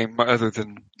game other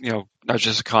than, not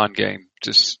just a con game.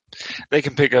 Just they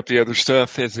can pick up the other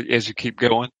stuff as you keep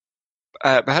going.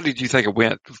 How did you think it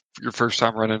went your first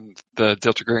time running the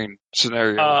Delta Green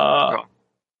scenario?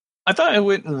 I thought it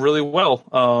went really well.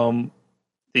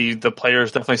 The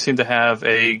players definitely seem to have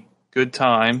a good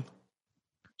time.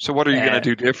 So what are you going to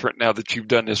do different now that you've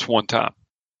done this one time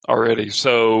already?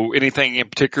 So anything in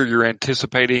particular you're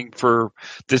anticipating for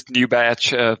this new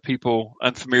batch of people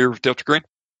unfamiliar with Delta Green?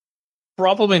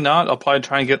 Probably not. I'll probably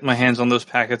try and get my hands on those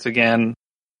packets again,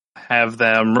 have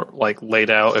them like laid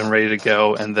out and ready to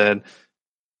go, and then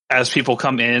as people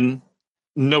come in,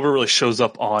 nobody really shows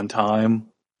up on time.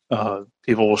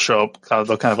 People will show up,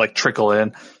 they'll kind of like trickle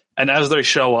in, and as they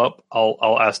show up,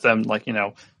 I'll ask them like,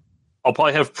 I'll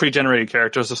probably have pre-generated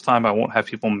characters this time. I won't have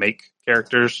people make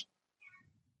characters,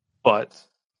 but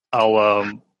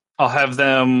I'll have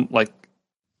them like,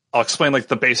 I'll explain like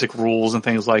the basic rules and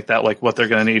things like that, like what they're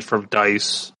going to need for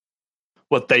dice,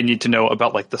 what they need to know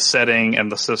about like the setting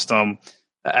and the system.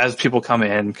 As people come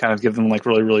in, kind of give them like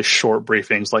really, really short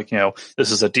briefings, like,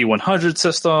 this is a D100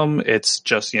 system. It's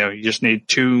just, you just need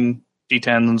 2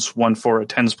 D10s, one for a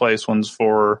tens place, one's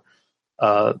for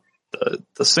the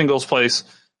singles place,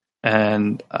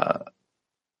 and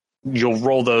you'll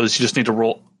roll those. You just need to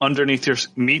roll underneath your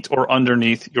meet or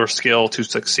underneath your skill to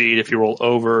succeed. If you roll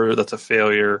over, that's a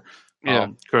failure. Yeah.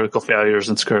 Critical failures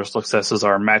and critical successes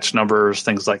are match numbers,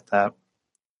 things like that.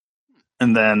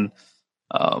 And then,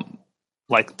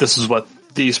 like, this is what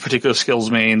these particular skills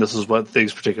mean. This is what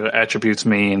these particular attributes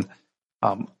mean.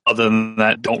 Other than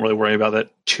that, don't really worry about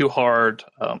it too hard.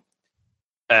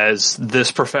 As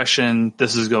this profession,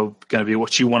 this is going to be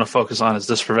what you want to focus on. As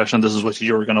this profession, this is what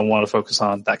you're going to want to focus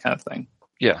on, that kind of thing.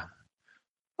 Yeah.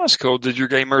 That's cool. Did your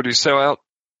game already sell out?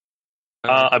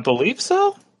 I believe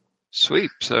so.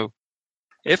 Sweet. So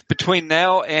if between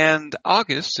now and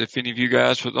August, if any of you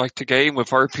guys would like to game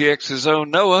with RPX's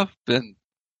own Noah, then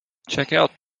check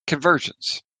out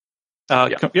Convergence.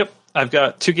 Yep. I've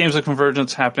got 2 games of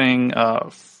Convergence happening,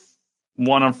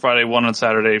 one on Friday, one on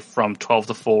Saturday from 12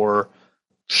 to 4.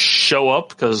 Show up,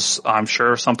 because I'm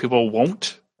sure some people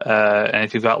won't. And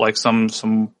if you've got like some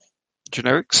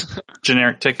generics,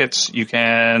 generic tickets, you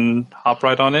can hop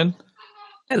right on in.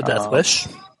 And a Death Wish.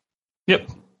 Yep.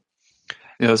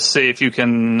 See if you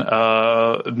can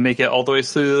make it all the way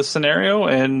through the scenario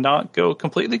and not go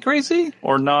completely crazy,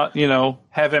 or not,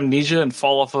 have amnesia and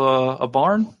fall off a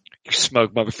barn. You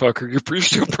smug motherfucker. You're pretty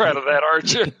still proud of that,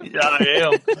 aren't you? Yeah, I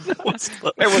am.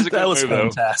 That was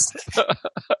fantastic.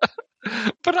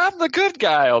 But I'm the good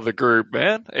guy of the group,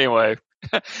 man. Anyway,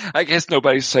 I guess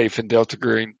nobody's safe in Delta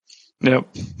Green.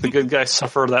 Nope. The good guys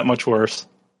suffer that much worse.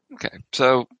 Okay.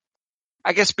 So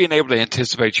I guess being able to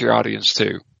anticipate your audience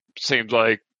too seems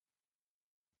like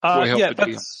will help the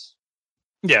game.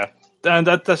 Yeah. And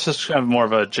that's just kind of more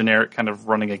of a generic kind of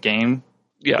running a game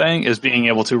thing, is being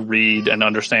able to read and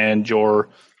understand your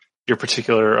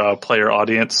particular player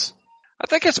audience. I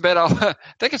think it's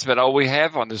about all we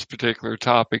have on this particular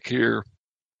topic here.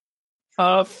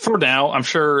 For now, I'm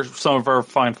sure some of our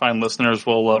fine listeners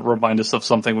will remind us of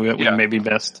something we maybe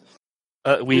missed.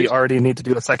 We already need to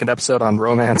do a second episode on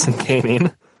romance and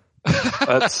gaming.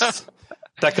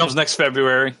 That comes next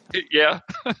February. Yeah.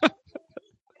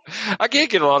 I can't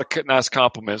get a lot of nice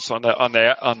compliments on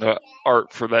the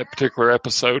art for that particular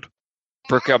episode.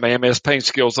 Broke out my MS Paint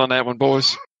skills on that one,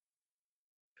 boys.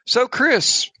 So,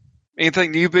 Chris,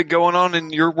 anything new been going on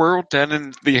in your world down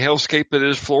in the hellscape that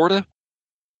is Florida?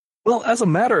 Well, as a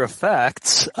matter of fact,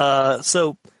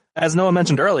 so as Noah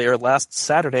mentioned earlier, last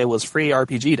Saturday was free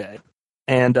RPG day.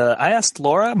 And I asked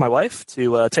Laura, my wife,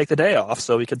 to take the day off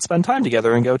so we could spend time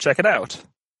together and go check it out.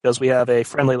 Because we have a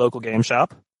friendly local game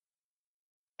shop.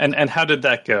 And how did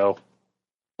that go?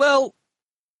 Well,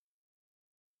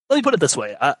 let me put it this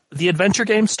way. The Adventure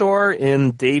Game Store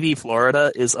in Davie,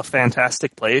 Florida is a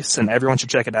fantastic place, and everyone should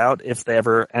check it out if they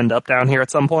ever end up down here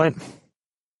at some point.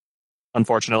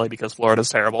 Unfortunately, because Florida's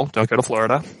terrible. Don't go to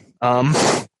Florida. But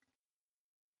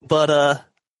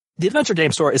the Adventure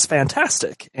Game Store is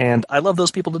fantastic, and I love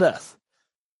those people to death.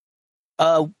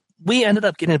 We ended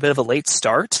up getting a bit of a late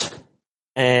start,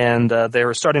 and they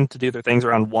were starting to do their things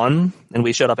around 1, and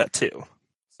we showed up at 2.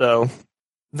 So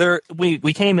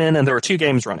we came in, and there were 2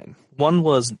 games running. One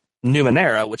was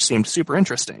Numenera, which seemed super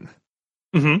interesting.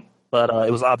 Mm-hmm. But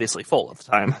it was obviously full at the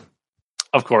time.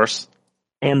 Of course.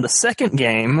 And the second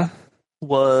game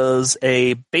was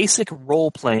a basic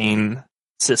role-playing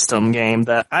system game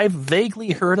that I've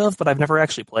vaguely heard of, but I've never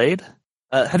actually played.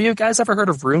 Have you guys ever heard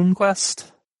of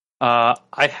RuneQuest?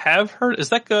 I have heard. Is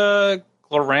that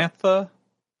Glorantha?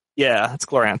 Yeah, it's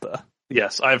Glorantha.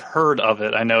 Yes, I've heard of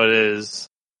it. I know it is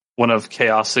one of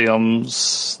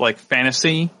Chaosium's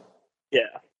fantasy.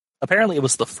 Yeah. Apparently it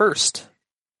was the first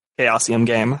Chaosium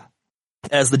game.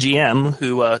 As the GM,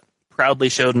 who proudly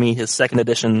showed me his second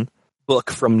edition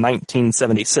book from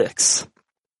 1976.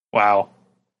 Wow.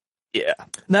 Yeah.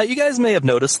 Now, you guys may have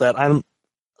noticed that I'm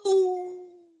a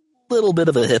little bit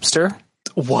of a hipster.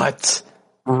 What?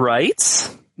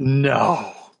 Right?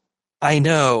 No. I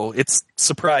know. It's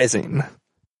surprising.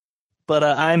 But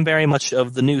I'm very much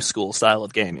of the new school style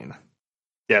of gaming.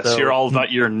 Yes, So- you're all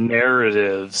about your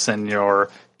narratives and your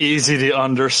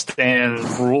easy-to-understand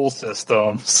rule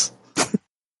systems.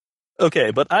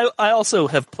 Okay, but I also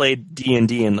have played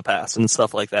D&D in the past and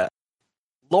stuff like that.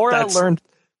 Laura That's- learned...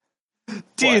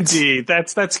 D&D,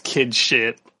 that's kid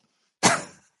shit.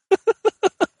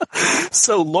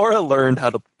 So Laura learned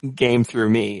how to game through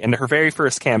me, and her very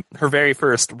first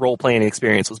role-playing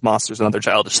experience was Monsters and Other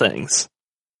Childish Things.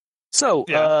 So,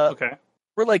 Okay.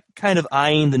 we're kind of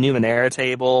eyeing the Numenera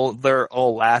table. They're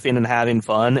all laughing and having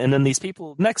fun, and then these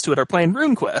people next to it are playing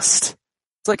RuneQuest.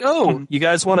 It's like, oh, you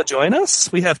guys want to join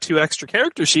us? We have 2 extra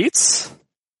character sheets.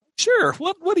 Sure.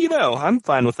 What do you know? I'm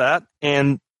fine with that.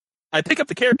 And I pick up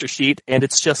the character sheet, and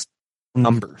it's just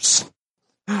numbers.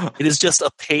 It is just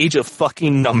a page of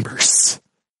fucking numbers.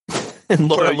 And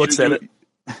Laura So looks at it.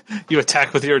 You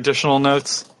attack with your additional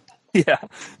notes? Yeah.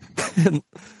 And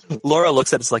Laura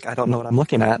looks at it. It's like, I don't know what I'm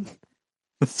looking at.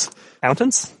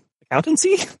 Accountants?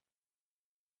 Accountancy?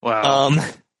 Wow.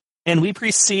 And we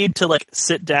proceed to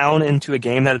sit down into a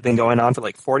game that had been going on for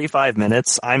 45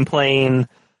 minutes. I'm playing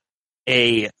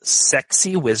a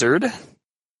sexy wizard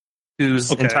whose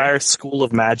entire school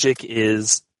of magic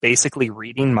is basically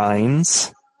reading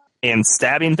minds and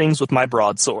stabbing things with my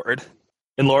broadsword.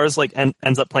 And Laura's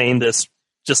ends up playing this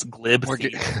just glib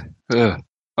thief.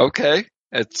 Okay.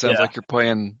 It sounds Yeah. like you're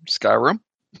playing Skyrim.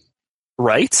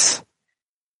 Right?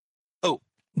 Oh,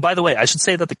 by the way, I should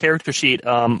say that the character sheet,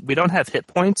 we don't have hit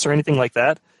points or anything like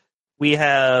that. We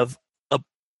have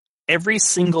every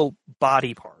single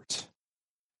body part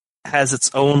has its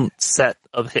own set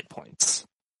of hit points.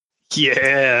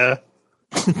 Yeah.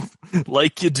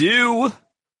 Like you do.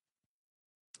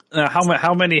 Now,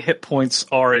 how many hit points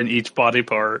are in each body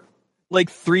part?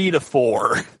 3 to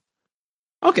 4.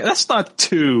 Okay, that's not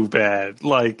too bad.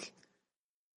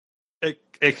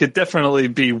 It could definitely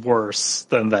be worse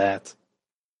than that.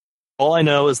 All I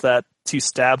know is that to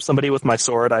stab somebody with my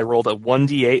sword, I rolled a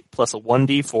 1d8 plus a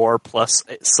 1d4 plus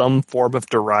some form of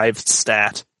derived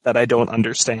stat that I don't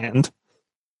understand.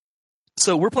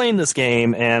 So we're playing this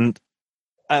game, and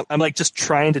I'm just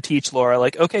trying to teach Laura,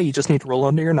 okay, you just need to roll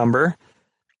under your number.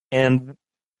 And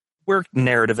we're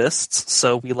narrativists,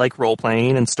 so we like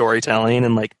role-playing and storytelling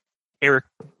and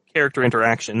character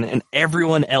interaction, and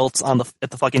everyone else at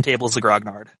the fucking table is a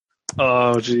grognard.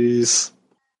 Oh, jeez.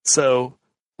 So,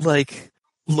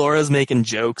 Laura's making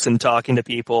jokes and talking to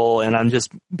people, and I'm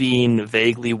just being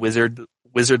vaguely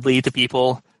wizardly to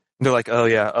people. And they're like, oh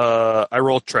yeah, I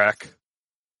rolled track.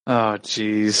 Oh,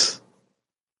 jeez.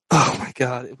 Oh my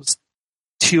god, it was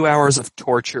 2 hours of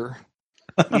torture.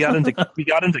 We got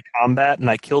into combat, and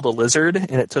I killed a lizard,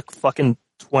 and it took fucking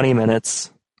 20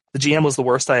 minutes. The GM was the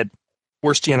worst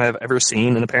GM I've ever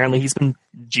seen, and apparently he's been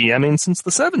GMing since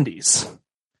the 70s.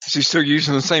 Is he still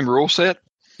using the same rule set?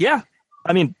 Yeah.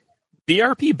 I mean,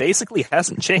 BRP basically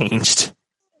hasn't changed.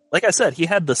 Like I said, he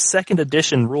had the second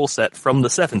edition rule set from the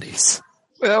 70s.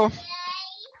 Well,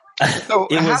 so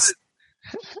It was...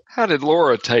 how did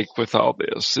Laura take with all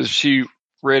this? Is she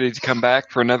ready to come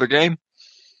back for another game?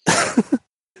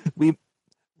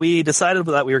 we decided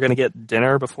that we were going to get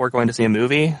dinner before going to see a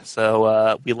movie,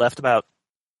 so we left about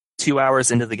 2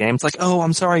 hours into the game. It's like, oh,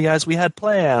 I'm sorry, guys, we had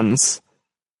plans.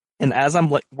 And as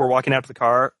we're walking out to the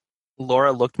car,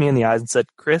 Laura looked me in the eyes and said,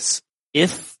 Chris,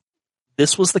 if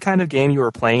this was the kind of game you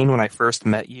were playing when I first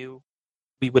met you,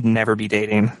 we would never be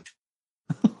dating.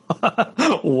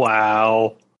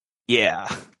 Wow. Yeah.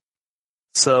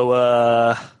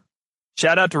 So,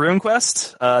 shout out to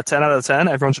RuneQuest. 10 out of 10.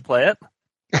 Everyone should play it.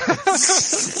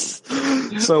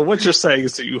 So what you're saying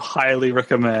is that you highly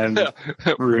recommend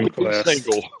RuneQuest.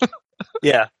 Single.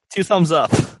 Yeah. 2 thumbs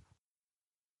up.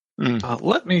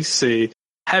 Let me see.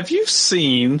 Have you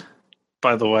seen,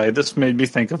 by the way, this made me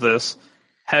think of this.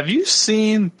 Have you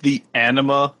seen the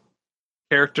Anima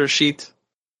character sheet?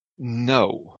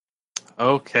 No.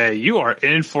 Okay, you are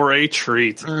in for a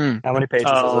treat. How many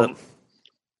pages is it?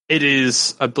 It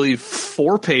is, I believe,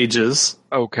 4 pages.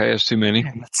 Okay, that's too many.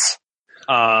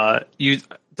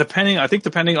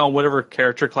 Depending on whatever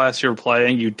character class you're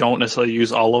playing, you don't necessarily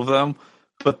use all of them,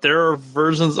 but there are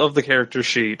versions of the character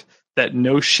sheet that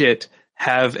no shit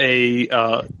have a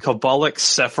Kabbalic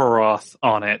Sephiroth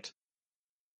on it.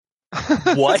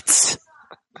 What?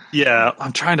 Yeah,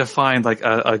 I'm trying to find like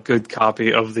a good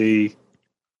copy of the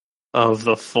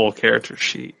full character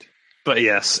sheet. But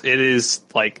yes, it is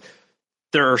like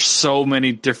there are so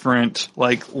many different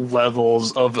like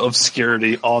levels of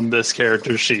obscurity on this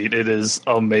character sheet. It is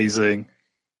amazing.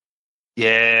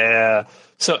 Yeah.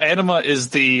 So Anima is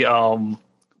the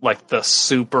like the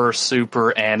super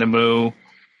Animu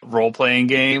role-playing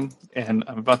game, and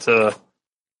I'm about to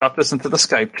drop this into the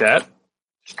Skype chat.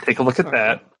 Just take a look at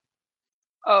that.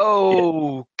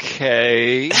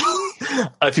 Okay.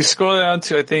 If you scroll down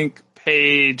to, I think,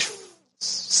 page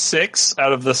 6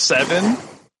 out of the 7,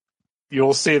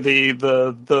 you'll see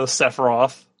the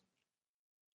Sephiroth.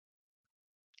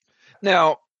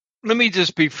 Now, let me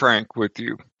just be frank with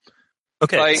you.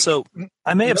 Okay, so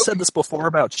I may have said this before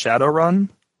about Shadowrun,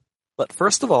 but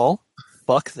first of all,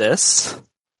 fuck this.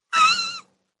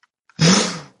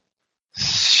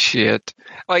 Shit.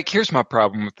 Like, here's my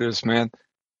problem with this, man.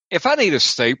 If I need a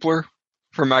stapler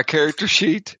for my character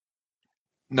sheet,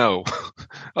 no.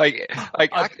 like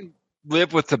I can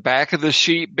live with the back of the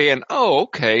sheet being, oh,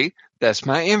 okay, that's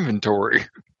my inventory.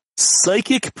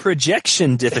 Psychic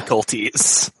projection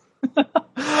difficulties.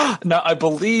 Now, I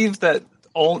believe that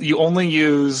you only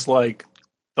use like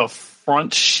the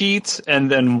front sheet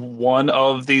and then one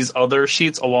of these other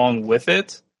sheets along with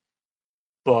it.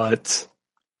 But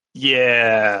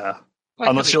yeah,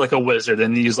 unless you're like a wizard,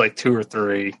 then you use like 2 or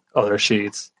 3 other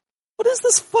sheets. What is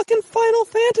this fucking Final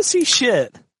Fantasy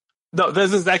shit? No,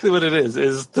 that's exactly what it is.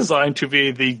 It's designed to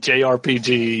be the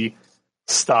JRPG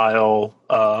style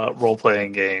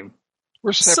role-playing game.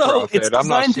 Where's So Sephiroth it's at? I'm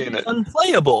not designed to seeing be it.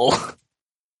 unplayable.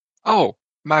 Oh,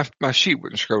 my sheet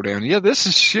wouldn't scroll down. Yeah, this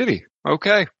is shitty.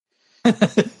 Okay.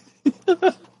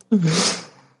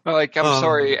 Like, I'm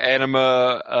sorry,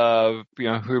 Anima,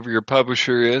 whoever your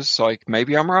publisher is, like,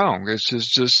 maybe I'm wrong. It's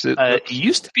just it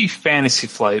used to be Fantasy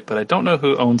Flight, but I don't know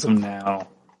who owns them now.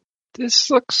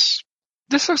 This looks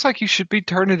like you should be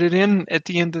turning it in at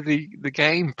the end of the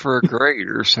game for a grade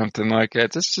or something like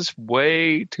that. This is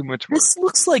way too much work. This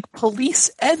looks like police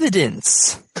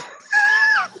evidence.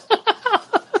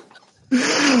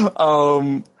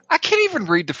 I can't even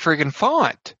read the friggin'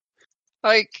 font.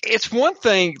 Like, it's one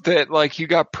thing that, like, you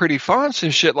got pretty fonts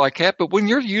and shit like that, but when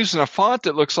you're using a font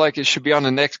that looks like it should be on the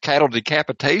next Cattle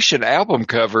Decapitation album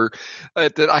cover,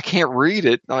 that I can't read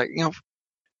it, like,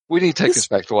 we need to take this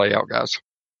back to layout, guys.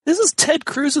 This is Ted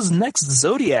Cruz's next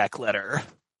Zodiac letter.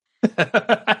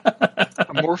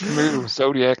 I'm more familiar with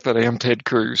Zodiac than I am Ted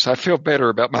Cruz. I feel better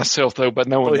about myself, though, but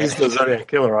knowing Well, he's the Zodiac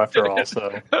Killer after all,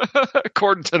 so.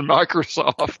 According to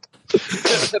Microsoft.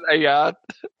 AI.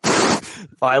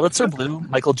 Violets are blue.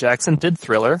 Michael Jackson did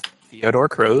Thriller. Theodore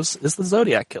Kroos is the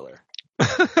Zodiac Killer.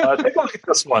 Take a look at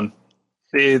this one.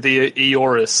 The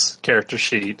Eoris character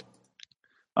sheet.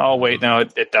 Oh, wait, no,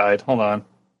 it died. Hold on.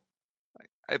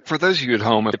 For those of you at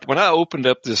home, when I opened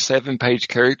up this 7-page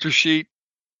character sheet,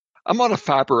 I'm on a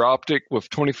fiber optic with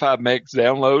 25 megs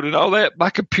download and all that.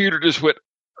 My computer just went,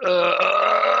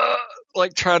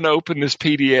 like trying to open this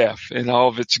PDF in all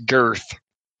of its girth.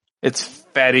 It's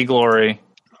Fatty Glory.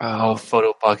 Oh,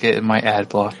 Photo Bucket and my ad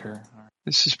blocker.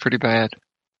 This is pretty bad.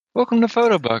 Welcome to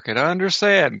Photo Bucket. I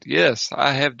understand. Yes,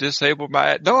 I have disabled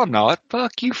my ad. No, I'm not.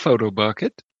 Fuck you, Photo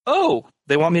Bucket. Oh,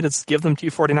 they want me to give them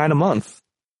 $249 a month.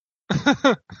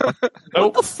 Nope.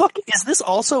 What the fuck? Is this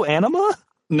also Anima?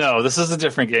 No, this is a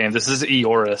different game. This is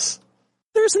Eoris.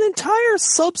 There's an entire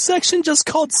subsection just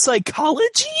called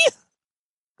Psychology?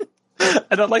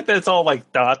 I don't like that it's all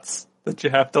like dots that you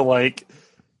have to like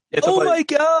Oh my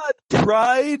god!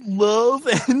 Pride, love,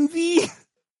 envy.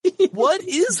 What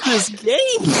is this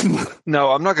game?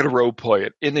 No, I'm not going to role play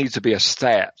it. It needs to be a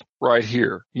stat right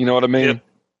here. You know what I mean? Yep.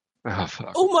 Oh,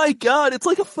 fuck. Oh my god! It's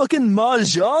like a fucking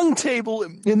mahjong table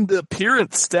in the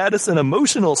appearance status and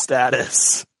emotional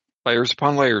status. Layers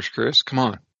upon layers, Chris. Come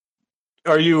on.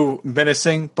 Are you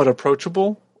menacing but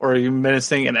approachable? Or are you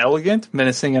menacing and elegant?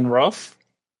 Menacing and rough?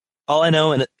 All I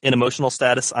know in emotional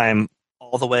status, I'm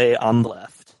all the way on the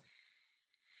left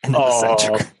and in the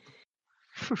center.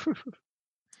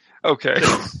 Okay.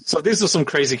 So these are some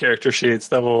crazy character sheets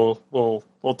that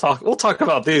we'll talk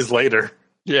about these later.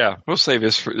 Yeah, we'll save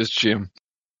this for this gym.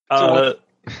 I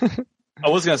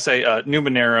was gonna say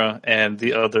Numenera and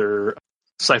the other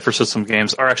Cypher System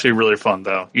games are actually really fun,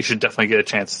 though. You should definitely get a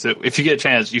chance to. If you get a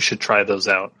chance, you should try those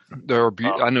out. There are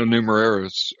I know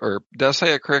Numereras, or did I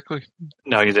say it correctly?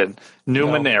 No, you didn't.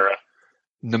 Numenera.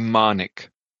 Mnemonic.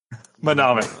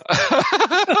 Mnemonic.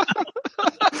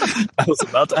 I was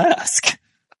about to ask.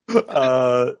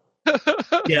 Yeah,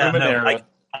 Numenera. no,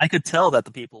 I could tell that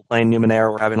the people playing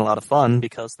Numenera were having a lot of fun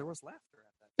because there was laughter at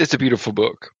that. It's a beautiful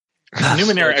book.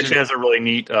 Numenera actually has a really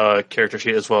neat character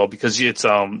sheet as well because it's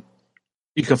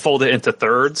you can fold it into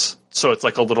thirds, so it's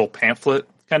like a little pamphlet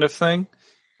kind of thing.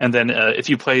 And then if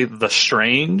you play the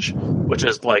Strange, which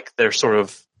is like their sort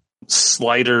of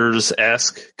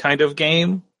Sliders-esque kind of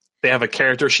game, they have a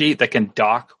character sheet that can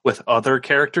dock with other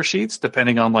character sheets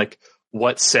depending on like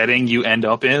what setting you end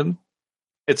up in.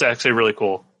 It's actually really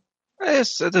cool.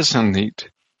 That does sound neat.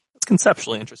 It's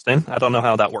conceptually interesting. I don't know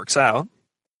how that works out.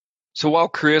 So while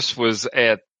Chris was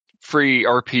at Free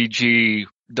RPG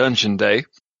Dungeon Day,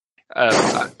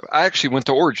 I actually went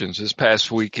to Origins this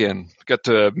past weekend. Got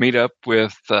to meet up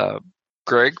with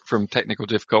Greg from Technical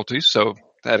Difficulties, so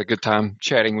I had a good time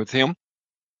chatting with him.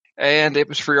 And it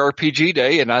was Free RPG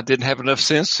Day, and I didn't have enough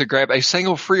sense to grab a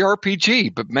single free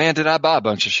RPG, but man, did I buy a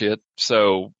bunch of shit.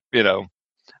 So, I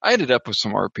ended up with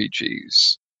some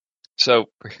RPGs. So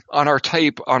on our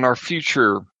tape, on our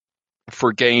future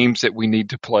for games that we need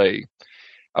to play,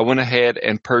 I went ahead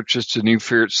and purchased a new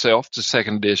Fear Itself, the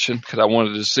second edition, because I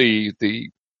wanted to see the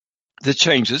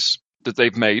changes that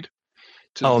they've made.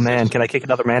 Oh man, can I kick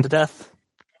another man to death?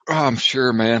 Oh, I'm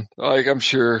sure, man. I'm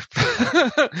sure.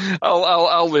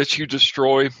 I'll let you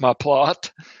destroy my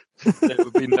plot. That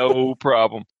would be no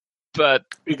problem. But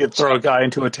You could throw a guy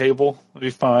into a table. It'd be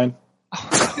fine.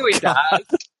 he died.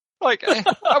 Like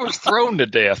I was thrown to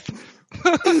death.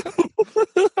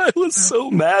 I was so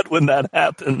mad when that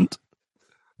happened.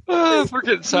 We're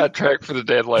getting sidetracked for the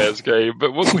Deadlands game,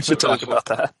 but We should talk about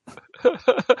that.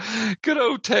 Good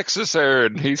old Texas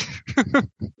Aaron.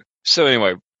 So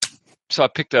anyway, I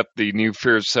picked up the new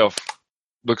Fear Itself.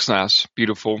 Looks nice,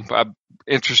 beautiful. I'm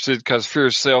interested because Fear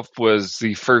Itself was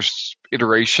the first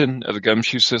iteration of the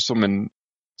Gumshoe system, and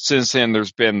since then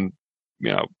there's been,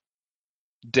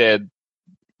 Dead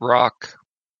Rock.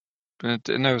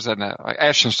 No, was that not?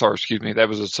 Ashen Stars, excuse me. That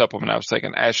was a supplement I was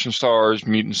thinking. Ashen Stars,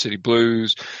 Mutant City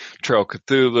Blues, Trail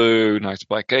Cthulhu, Knights of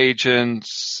Black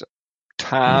Agents,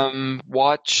 Time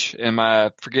Watch. Am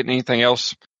I forgetting anything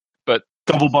else? But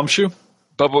Double Bumshoe?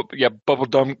 Bubble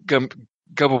Gum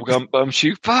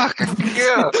Bumshoe. Fuck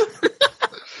yeah.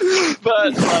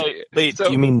 But Wait,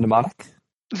 do you mean mnemonic?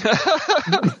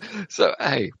 So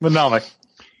hey, Mnemonic.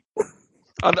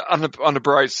 on the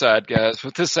bright side, guys,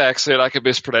 with this accent, I can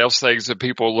mispronounce things and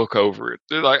people look over it.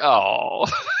 They're like, "Oh,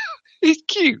 he's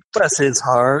cute." Bless his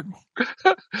heart.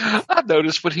 I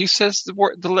noticed when he says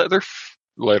the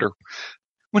letter,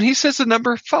 when he says the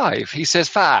number 5, he says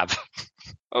 5.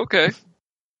 Okay,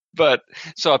 but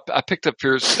so I picked up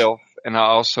Fear Itself, and I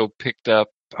also picked up.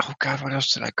 Oh God, what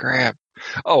else did I grab?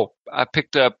 Oh, I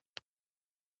picked up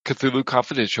Cthulhu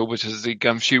Confidential, which is the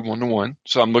Gumshoe 1-to-1.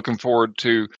 So I'm looking forward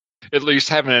to at least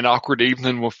having an awkward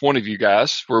evening with one of you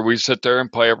guys where we sit there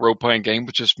and play a role-playing game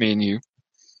with just me and you.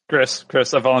 Chris,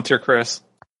 I volunteer Chris.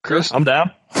 Chris? I'm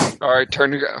down. All right,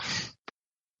 turn your...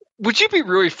 Would you be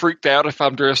really freaked out if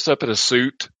I'm dressed up in a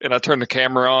suit and I turn the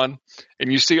camera on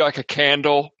and you see like a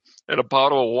candle and a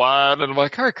bottle of wine and I'm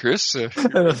like, all right, Chris.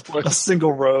 A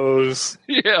single rose.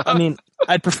 Yeah. I mean,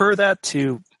 I'd prefer that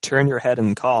to turn your head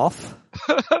and cough.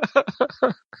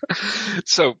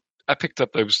 So I picked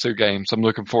up those 2 games. I'm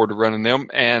looking forward to running them.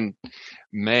 And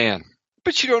man,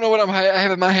 but you don't know what I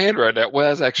have in my hand right now.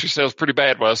 Well, that actually sounds pretty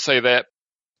bad when I say that.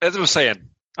 As I was saying,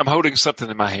 I'm holding something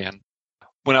in my hand.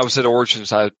 When I was at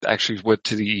Origins, I actually went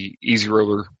to the Easy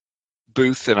Roller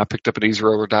booth and I picked up an Easy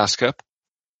Roller dice cup,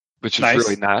 which is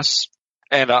really nice.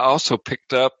 And I also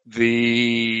picked up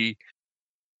the,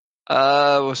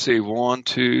 let's see, 1,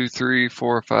 2, 3,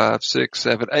 4, 5, 6,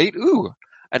 7, 8. Ooh,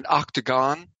 an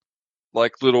Octagon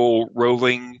like little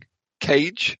rolling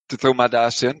cage to throw my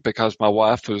dice in because my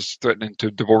wife was threatening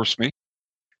to divorce me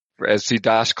as the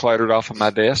dice clattered off of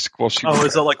my desk while she. Oh,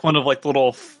 is that like one of like the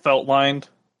little felt lined?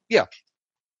 Yeah.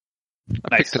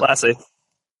 Nice, classy.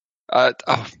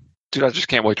 Dude, I just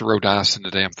can't wait to roll dice in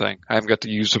the damn thing. I haven't got to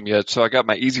use them yet. So I got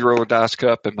my Easy Roller Dice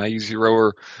Cup and my Easy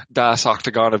Roller Dice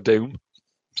Octagon of Doom.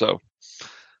 So,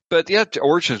 but yeah,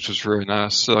 Origins was really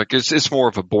nice. So like it's more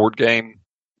of a board game,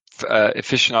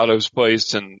 aficionados plays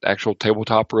than actual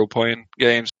tabletop role playing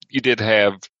games. You did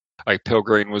have like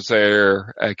Pelgrane was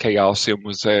there, Chaosium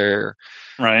was there,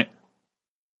 Right.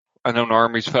 Unknown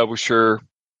Armies publisher.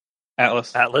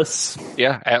 Atlas.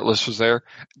 Yeah, Atlas was there.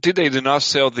 They did not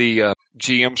sell the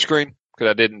GM screen because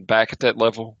I didn't back at that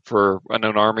level for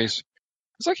Unknown Armies.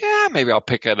 It's like, yeah, maybe I'll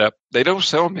pick that up. They don't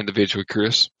sell them individually,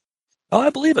 Chris. Oh,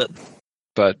 I believe it.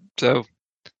 But so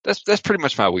that's pretty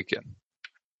much my weekend.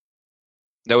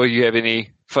 Noah, you have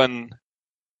any fun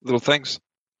little things?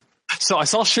 So I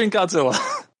saw Shin Godzilla.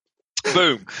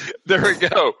 Boom. There we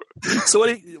go. So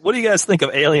what do you guys think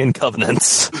of Alien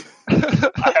Covenants?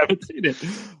 I haven't seen it.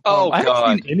 Oh, I God.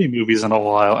 haven't seen any movies in a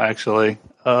while, actually.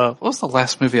 What was the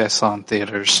last movie I saw in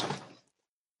theaters?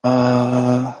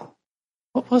 What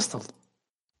was the...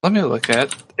 Let me look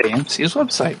at AMC's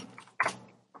website.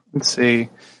 Let's see.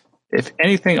 If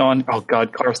anything on... Oh,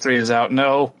 God, Cars 3 is out.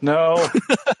 No.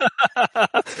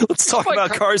 Let's talk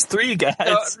about Cars 3,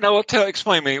 guys. No,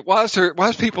 explain me. Why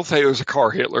does people say there's a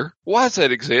car Hitler? Why does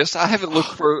that exist? I haven't looked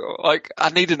for, I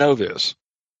need to know this.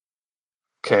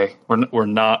 Okay, we're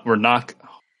not.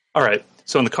 All right.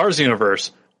 So in the Cars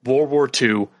universe, World War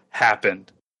II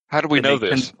happened. How do we know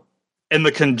this? In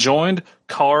the conjoined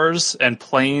Cars and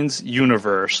Planes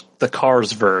universe, the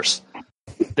Cars verse,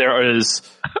 there is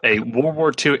a World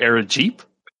War II era Jeep.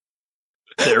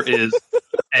 There is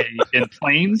in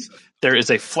Planes. There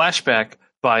is a flashback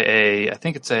by I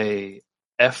think it's a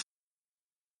F4,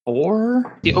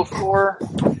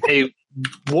 EO4, a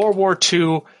World War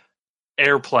II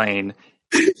airplane.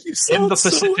 In the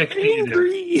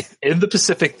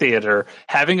Pacific Theater,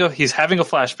 he's having a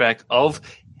flashback of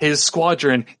his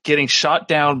squadron getting shot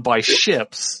down by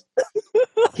ships.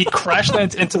 He crash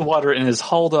lands into the water and is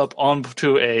hauled up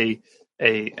onto an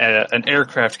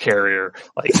aircraft carrier.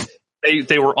 Like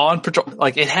they were on patrol.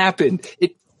 Like it happened.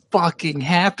 It fucking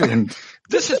happened.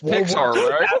 This is Pixar,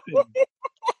 right?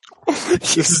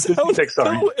 You sound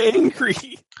so angry.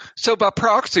 So by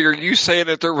proxy, are you saying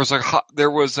that there was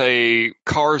a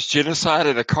Cars genocide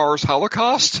and a Cars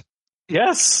Holocaust?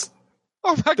 Yes.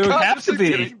 Oh my There God, have this to is be.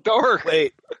 getting dark.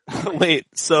 Wait.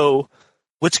 So,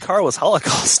 which car was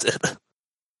holocausted?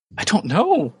 I don't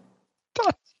know.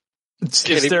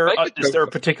 Is there a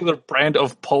particular brand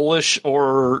of Polish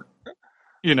or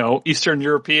Eastern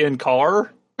European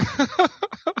car?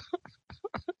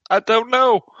 I don't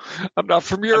know. I'm not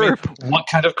from Europe. What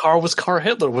kind of car was Car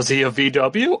Hitler? Was he a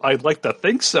VW? I'd like to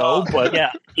think so, but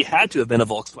Yeah, he had to have been a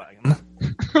Volkswagen.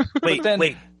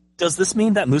 Wait. Does this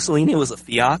mean that Mussolini was a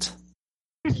Fiat?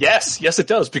 yes, it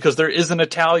does, because there is an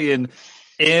Italian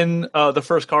in the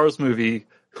first Cars movie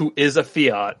who is a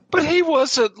Fiat. But he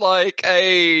wasn't like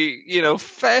a,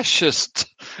 fascist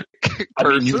person. I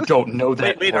mean, you don't know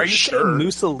that. Wait, are you saying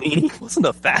Mussolini wasn't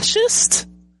a fascist?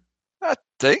 I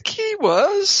think he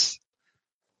was.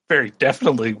 Very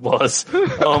definitely was.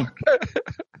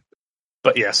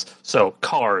 But yes, so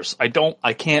Cars.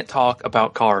 I can't talk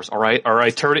about Cars, all right? Or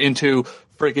I turn it into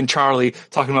freaking Charlie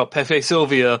talking about Pepe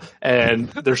Sylvia, and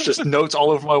there's just notes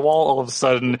all over my wall all of a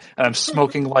sudden, and I'm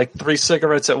smoking like 3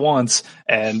 cigarettes at once,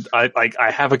 and I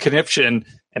have a conniption,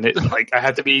 and I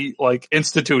have to be like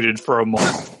instituted for a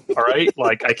month, all right?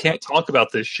 Like I can't talk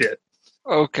about this shit.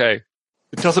 Okay.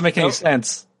 It doesn't make any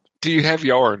sense. Do you have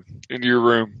yarn in your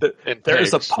room? There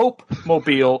is a Pope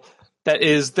mobile that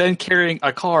is then carrying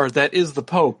a car that is the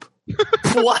Pope.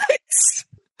 What?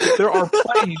 There are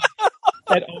planes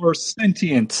that are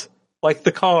sentient, like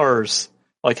the Cars.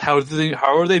 Like how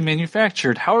are they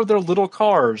manufactured? How are their little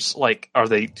cars? Like how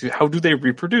do they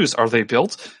reproduce? Are they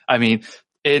built? I mean,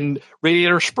 in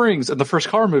Radiator Springs, in the first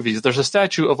car movies, there's a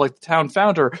statue of like the town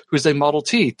founder who's a Model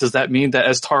T. Does that mean that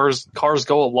as cars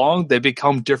go along, they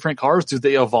become different cars? Do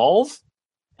they evolve?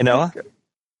 Noah?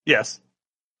 Yes.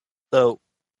 So,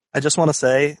 I just want to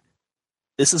say,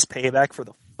 this is payback for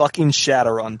the fucking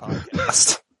Shadowrun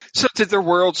podcast. So did their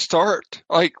world start?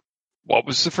 Like, what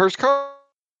was the first car?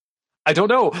 I don't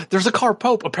know. There's a car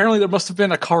Pope. Apparently there must have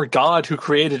been a car God who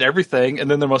created everything,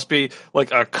 and then there must be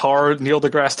like a car Neil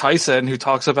deGrasse Tyson who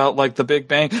talks about like the Big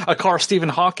Bang, a car Stephen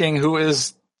Hawking who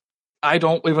is, I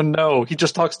don't even know. He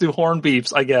just talks through horn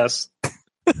beeps, I guess.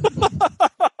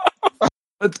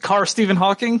 Car Stephen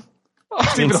Hawking?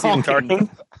 Stephen Stephen Hawking. Carking?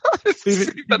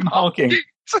 Stephen Hawking.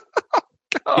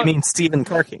 You mean Stephen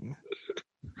Carking?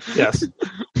 Yes.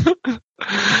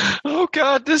 Oh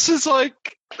God, this is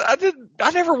like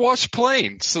I never watched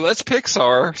Planes, so that's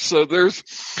Pixar. So there's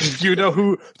Do you know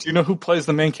who plays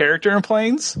the main character in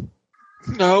Planes?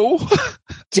 no.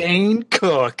 Dane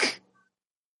Cook.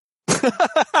 Good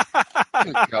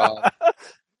God.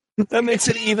 That makes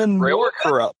it even Railroad? more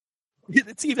corrupt.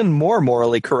 It's even more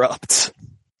morally corrupt.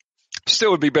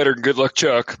 Still would be better than Good Luck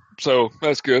Chuck, so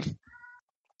that's good.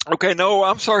 Okay, no,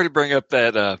 I'm sorry to bring up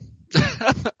that.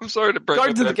 I'm sorry to bring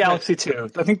Guardians up of that. the Galaxy 2.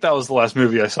 I think that was the last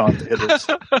movie I saw in theaters,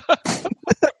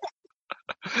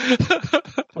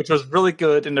 which was really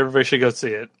good, and everybody should go see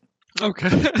it. Okay.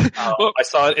 I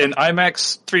saw it in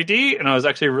IMAX 3D, and it was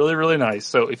actually really, really nice.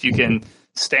 So if you can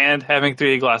stand having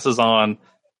 3D glasses on,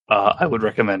 I would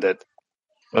recommend it.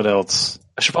 What else?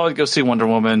 I should probably go see Wonder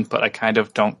Woman, but I kind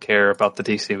of don't care about the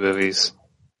DC movies.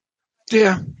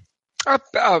 Yeah,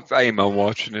 I aim on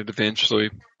watching it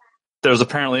eventually. There's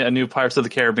apparently a new Pirates of the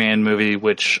Caribbean movie,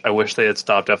 which I wish they had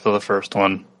stopped after the first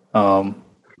one.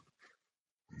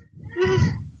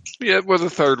 Yeah, well, the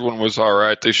third one was all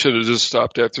right. They should have just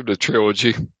stopped after the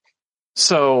trilogy.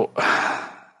 So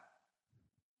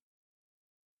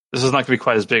this is not going to be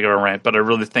quite as big of a rant, but I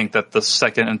really think that the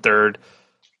second and third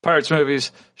Pirates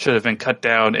movies should have been cut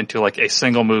down into like a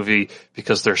single movie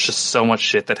because there's just so much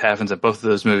shit that happens in both of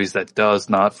those movies that does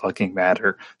not fucking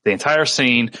matter. The entire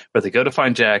scene where they go to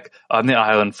find Jack on the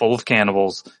island full of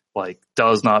cannibals, like,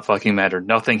 does not fucking matter.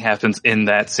 Nothing happens in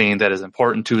that scene that is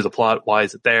important to the plot. Why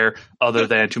is it there? Other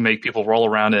than to make people roll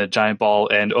around in a giant ball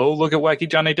and, oh, look at wacky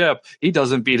Johnny Depp. He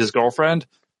doesn't beat his girlfriend.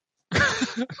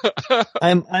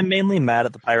 I'm mainly mad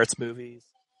at the Pirates movies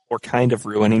for kind of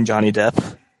ruining Johnny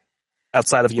Depp.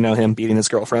 Outside of, him beating his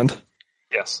girlfriend.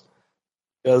 Yes.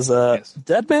 Because Yes.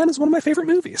 Dead Man is one of my favorite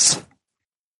movies.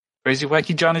 Crazy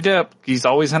wacky Johnny Depp. He's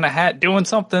always in a hat doing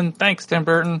something. Thanks, Tim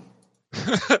Burton.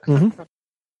 Mm-hmm.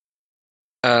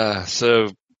 So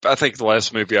I think the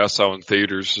last movie I saw in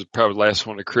theaters, probably the last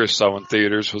one that Chris saw in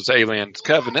theaters, was Alien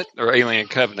Covenant.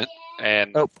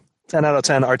 And 10 out of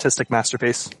 10 artistic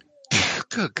masterpiece.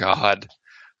 good God.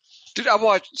 Dude,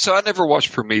 I never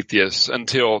watched Prometheus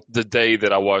until the day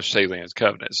that I watched Aliens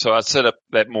Covenant. So I set up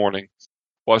that morning,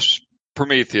 watched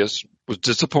Prometheus, was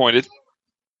disappointed.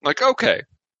 Like, okay,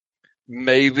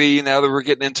 maybe now that we're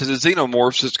getting into the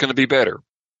xenomorphs, it's going to be better.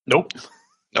 Nope.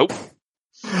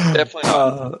 Definitely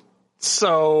not.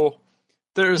 So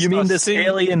there's You mean this scene-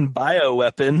 alien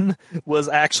bioweapon was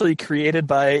actually created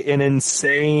by an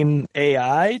insane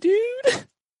AI, dude?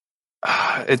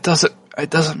 It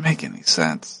doesn't make any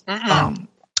sense. I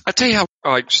tell you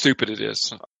how stupid it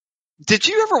is. Did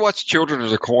you ever watch Children of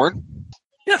the Corn?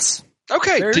 Yes,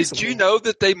 Okay, Very did recently. you know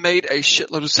that they made a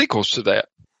shitload of sequels to that?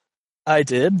 I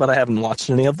did, but I haven't watched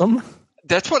any of them.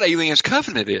 That's what Aliens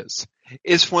Covenant is.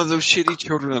 It's one of those shitty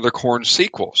Children of the Corn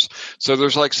sequels. So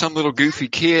there's like some little goofy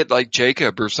kid like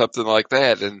Jacob or something like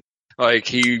that, and like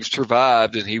he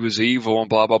survived and he was evil and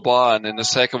blah blah blah. And then the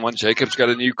second one, Jacob's got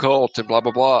a new cult and blah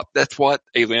blah blah. That's what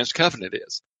Aliens Covenant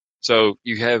is. So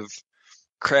you have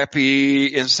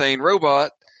crappy, insane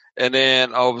robot, and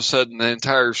then all of a sudden the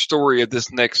entire story of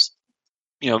this next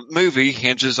movie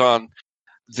hinges on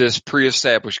this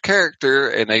pre-established character,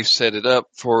 and they set it up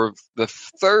for the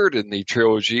third in the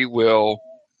trilogy will,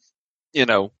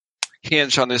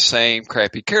 hinge on this same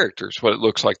crappy character. Is what it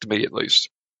looks like to me, at least.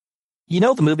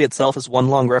 The movie itself is one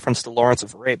long reference to Lawrence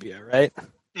of Arabia, right?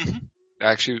 Mm-hmm. I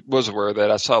actually was aware of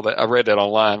that. I saw that. I read that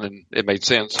online, and it made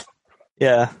sense.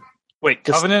 Yeah. Wait,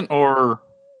 Covenant or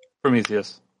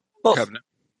Prometheus? Both. Covenant.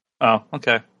 Oh,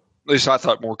 okay. At least I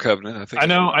thought more Covenant. I think.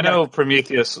 I know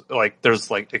Prometheus, like,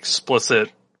 there's like explicit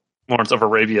Lawrence of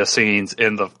Arabia scenes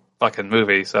in the fucking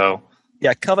movie, so.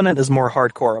 Yeah, Covenant is more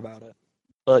hardcore about it.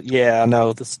 But yeah,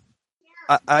 no, this...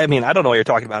 I mean, I don't know what you're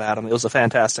talking about, Adam. It was a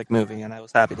fantastic movie, and I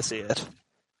was happy to see it.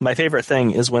 My favorite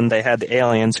thing is when they had the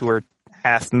aliens who were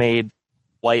half-made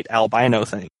white albino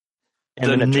thing.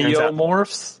 And The then it turns out...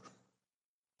 Neomorphs?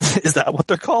 Is that what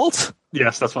they're called?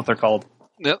 Yes, that's what they're called.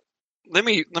 Let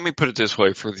me put it this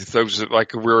way for those that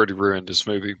we already ruined this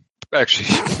movie. Actually,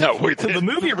 no, we did. The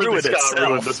movie Ridley ruined Scott itself.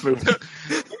 ruined this movie.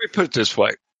 Let me put it this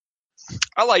way.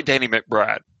 I like Danny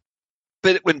McBride.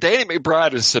 But when Danny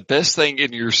McBride is the best thing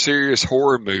in your serious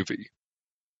horror movie,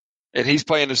 and he's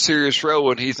playing a serious role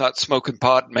and he's not smoking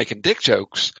pot and making dick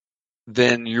jokes,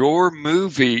 then your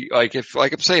movie, like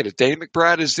I'm saying, if Danny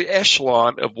McBride is the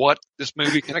echelon of what this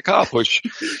movie can accomplish,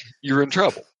 you're in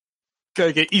trouble.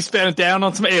 Gotta get Eastbound and Down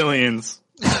on some aliens.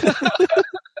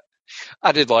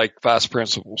 I did like Vice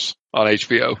Principals on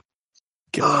HBO.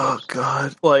 Oh,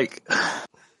 God. Like,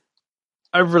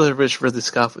 I really wish Ridley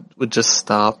Scott would just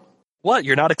stop. What?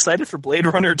 You're not excited for Blade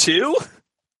Runner 2?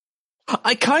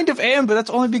 I kind of am, but that's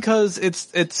only because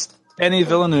it's Denis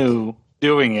Villeneuve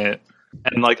doing it,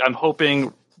 and like I'm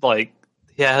hoping like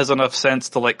he has enough sense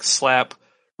to like slap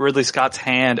Ridley Scott's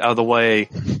hand out of the way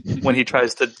when he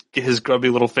tries to get his grubby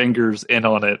little fingers in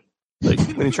on it. Like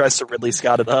when he tries to Ridley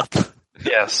Scott it up.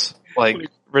 Yes, like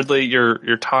Ridley,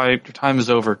 your time is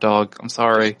over, dog. I'm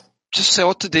sorry. Just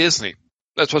sell it to Disney.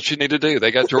 That's what you need to do.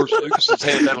 They got George Lucas's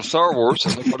hand down on Star Wars,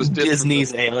 and look what it's did.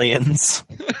 Disney's Aliens.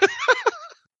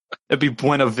 It'd be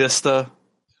Buena Vista.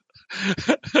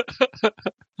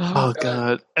 Oh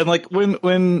god! And like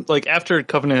when like after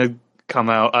Covenant had come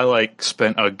out, I like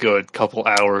spent a good couple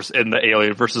hours in the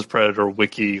Alien versus Predator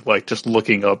wiki, like just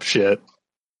looking up shit,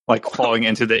 like falling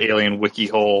into the Alien wiki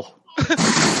hole.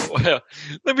 Well,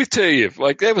 let me tell you,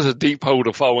 like that was a deep hole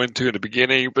to fall into in the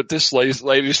beginning, but this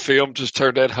latest film just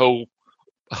turned that hole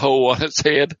on its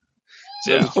head.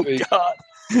 So to Oh speak. god.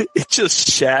 It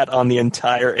just shat on the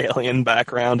entire Alien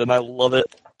background, and I love it.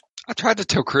 I tried to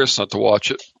tell Chris not to watch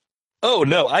it. Oh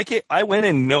no, I went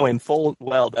in knowing full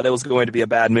well that it was going to be a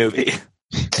bad movie.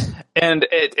 And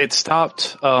it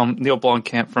stopped Neil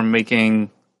Blomkamp from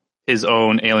making his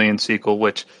own Alien sequel,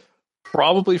 which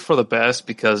probably for the best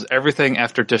because everything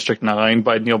after District 9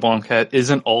 by Neil Blomkamp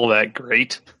isn't all that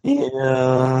great.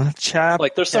 Yeah,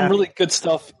 Like there's some really good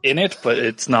stuff in it, but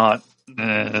it's not.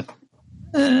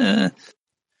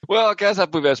 Well, guys, I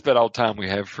believe that's about all the time we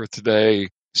have for today.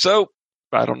 So,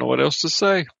 I don't know what else to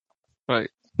say. Right.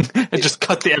 And just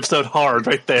cut the episode hard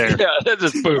right there. Yeah, that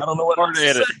just boom. I don't know what Hard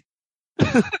else to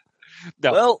edit.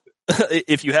 No. Well,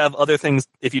 if you have other things,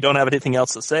 if you don't have anything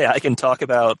else to say, I can talk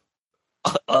about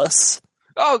us.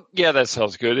 Oh, yeah, that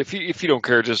sounds good. If you don't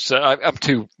care, just I'm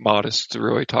too modest to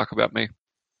really talk about me.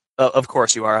 Of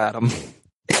course you are, Adam.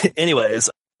 Anyways,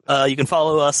 you can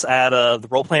follow us at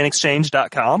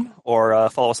theroleplayingexchange.com or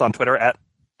follow us on Twitter at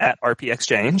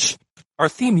RPExchange. Our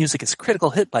theme music is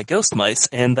Critical Hit by Ghost Mice,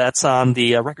 and that's on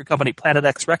the record company Planet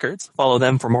X Records. Follow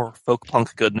them for more folk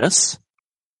punk goodness.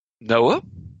 Noah,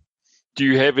 do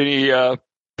you have any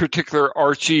particular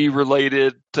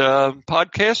Archie-related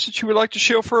podcasts that you would like to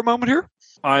show for a moment here?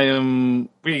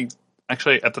 We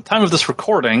actually, at the time of this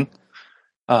recording,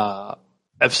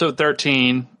 episode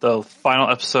 13, the final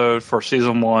episode for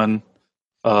season 1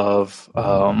 of,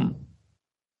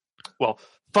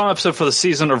 final episode for the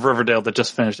season of Riverdale that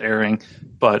just finished airing,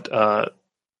 but our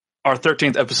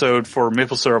 13th episode for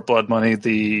Maple Syrup Blood Money,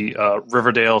 the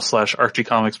Riverdale / Archie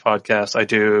Comics podcast I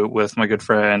do with my good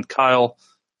friend Kyle,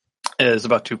 is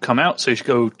about to come out, so you should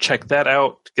go check that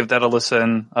out, give that a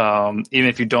listen. Even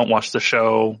if you don't watch the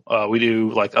show, we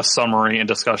do like a summary and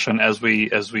discussion as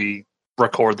we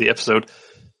record the episode.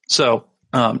 So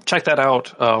check that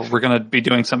out. We're going to be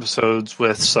doing some episodes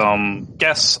with some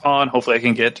guests on. Hopefully I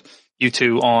can get you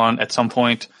two on at some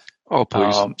point. Oh,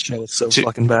 please. Show is so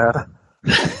fucking bad.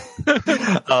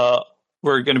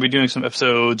 We're going to be doing some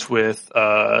episodes with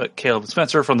Caleb and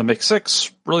Spencer from the Mix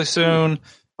 6 really soon.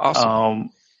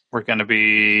 Awesome. We're going to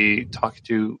be talking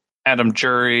to Adam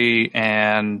Jury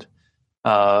and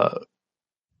Review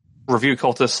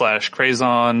Cultist /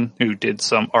 Crazon, who did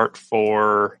some art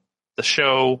for the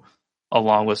show,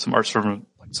 along with some arts from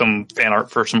some fan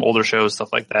art for some older shows,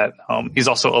 stuff like that. He's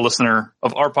also a listener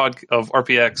of our of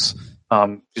RPX.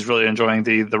 He's really enjoying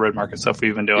the Red Market stuff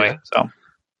we've been doing. Yeah. So,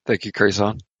 Thank you,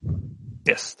 Crazon.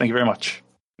 yes, thank you very much.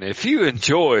 If you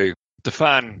enjoy the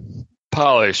fine,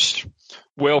 polished,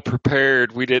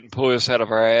 well-prepared, we didn't pull this out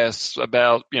of our ass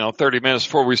about 30 minutes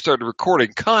before we started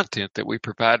recording content that we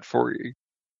provide for you,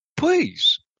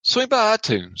 please swing by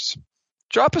iTunes,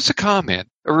 drop us a comment,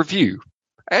 a review,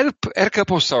 add a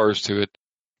couple of stars to it.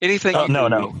 Anything?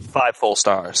 No, 5 full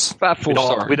stars. 5 full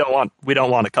stars. We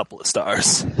don't want a couple of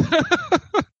stars.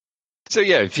 So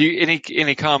yeah, if you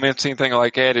any comments, anything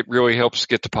like that, it really helps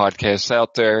get the podcast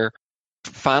out there.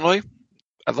 Finally,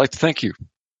 I'd like to thank you.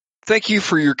 Thank you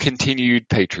for your continued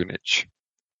patronage.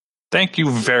 Thank you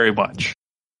very much.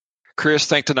 Chris,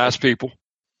 thank the nice people.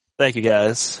 Thank you,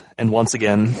 guys. And once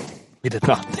again, we did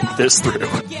not think this through.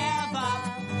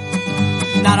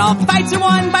 Not all fights are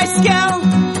won by skill,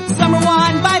 some are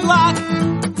won by luck.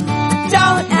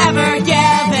 Don't ever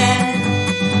give in.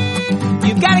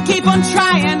 You've gotta keep on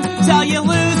trying till you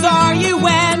lose or you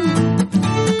win.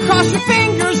 Cross your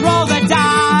fingers, roll the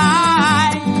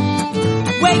die.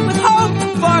 Wait with hope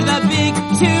for the big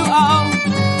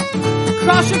 2-0.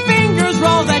 Cross your fingers,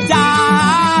 roll the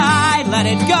die. Let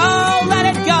it go, let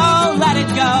it go, let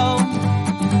it go.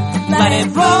 Let it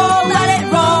roll, let it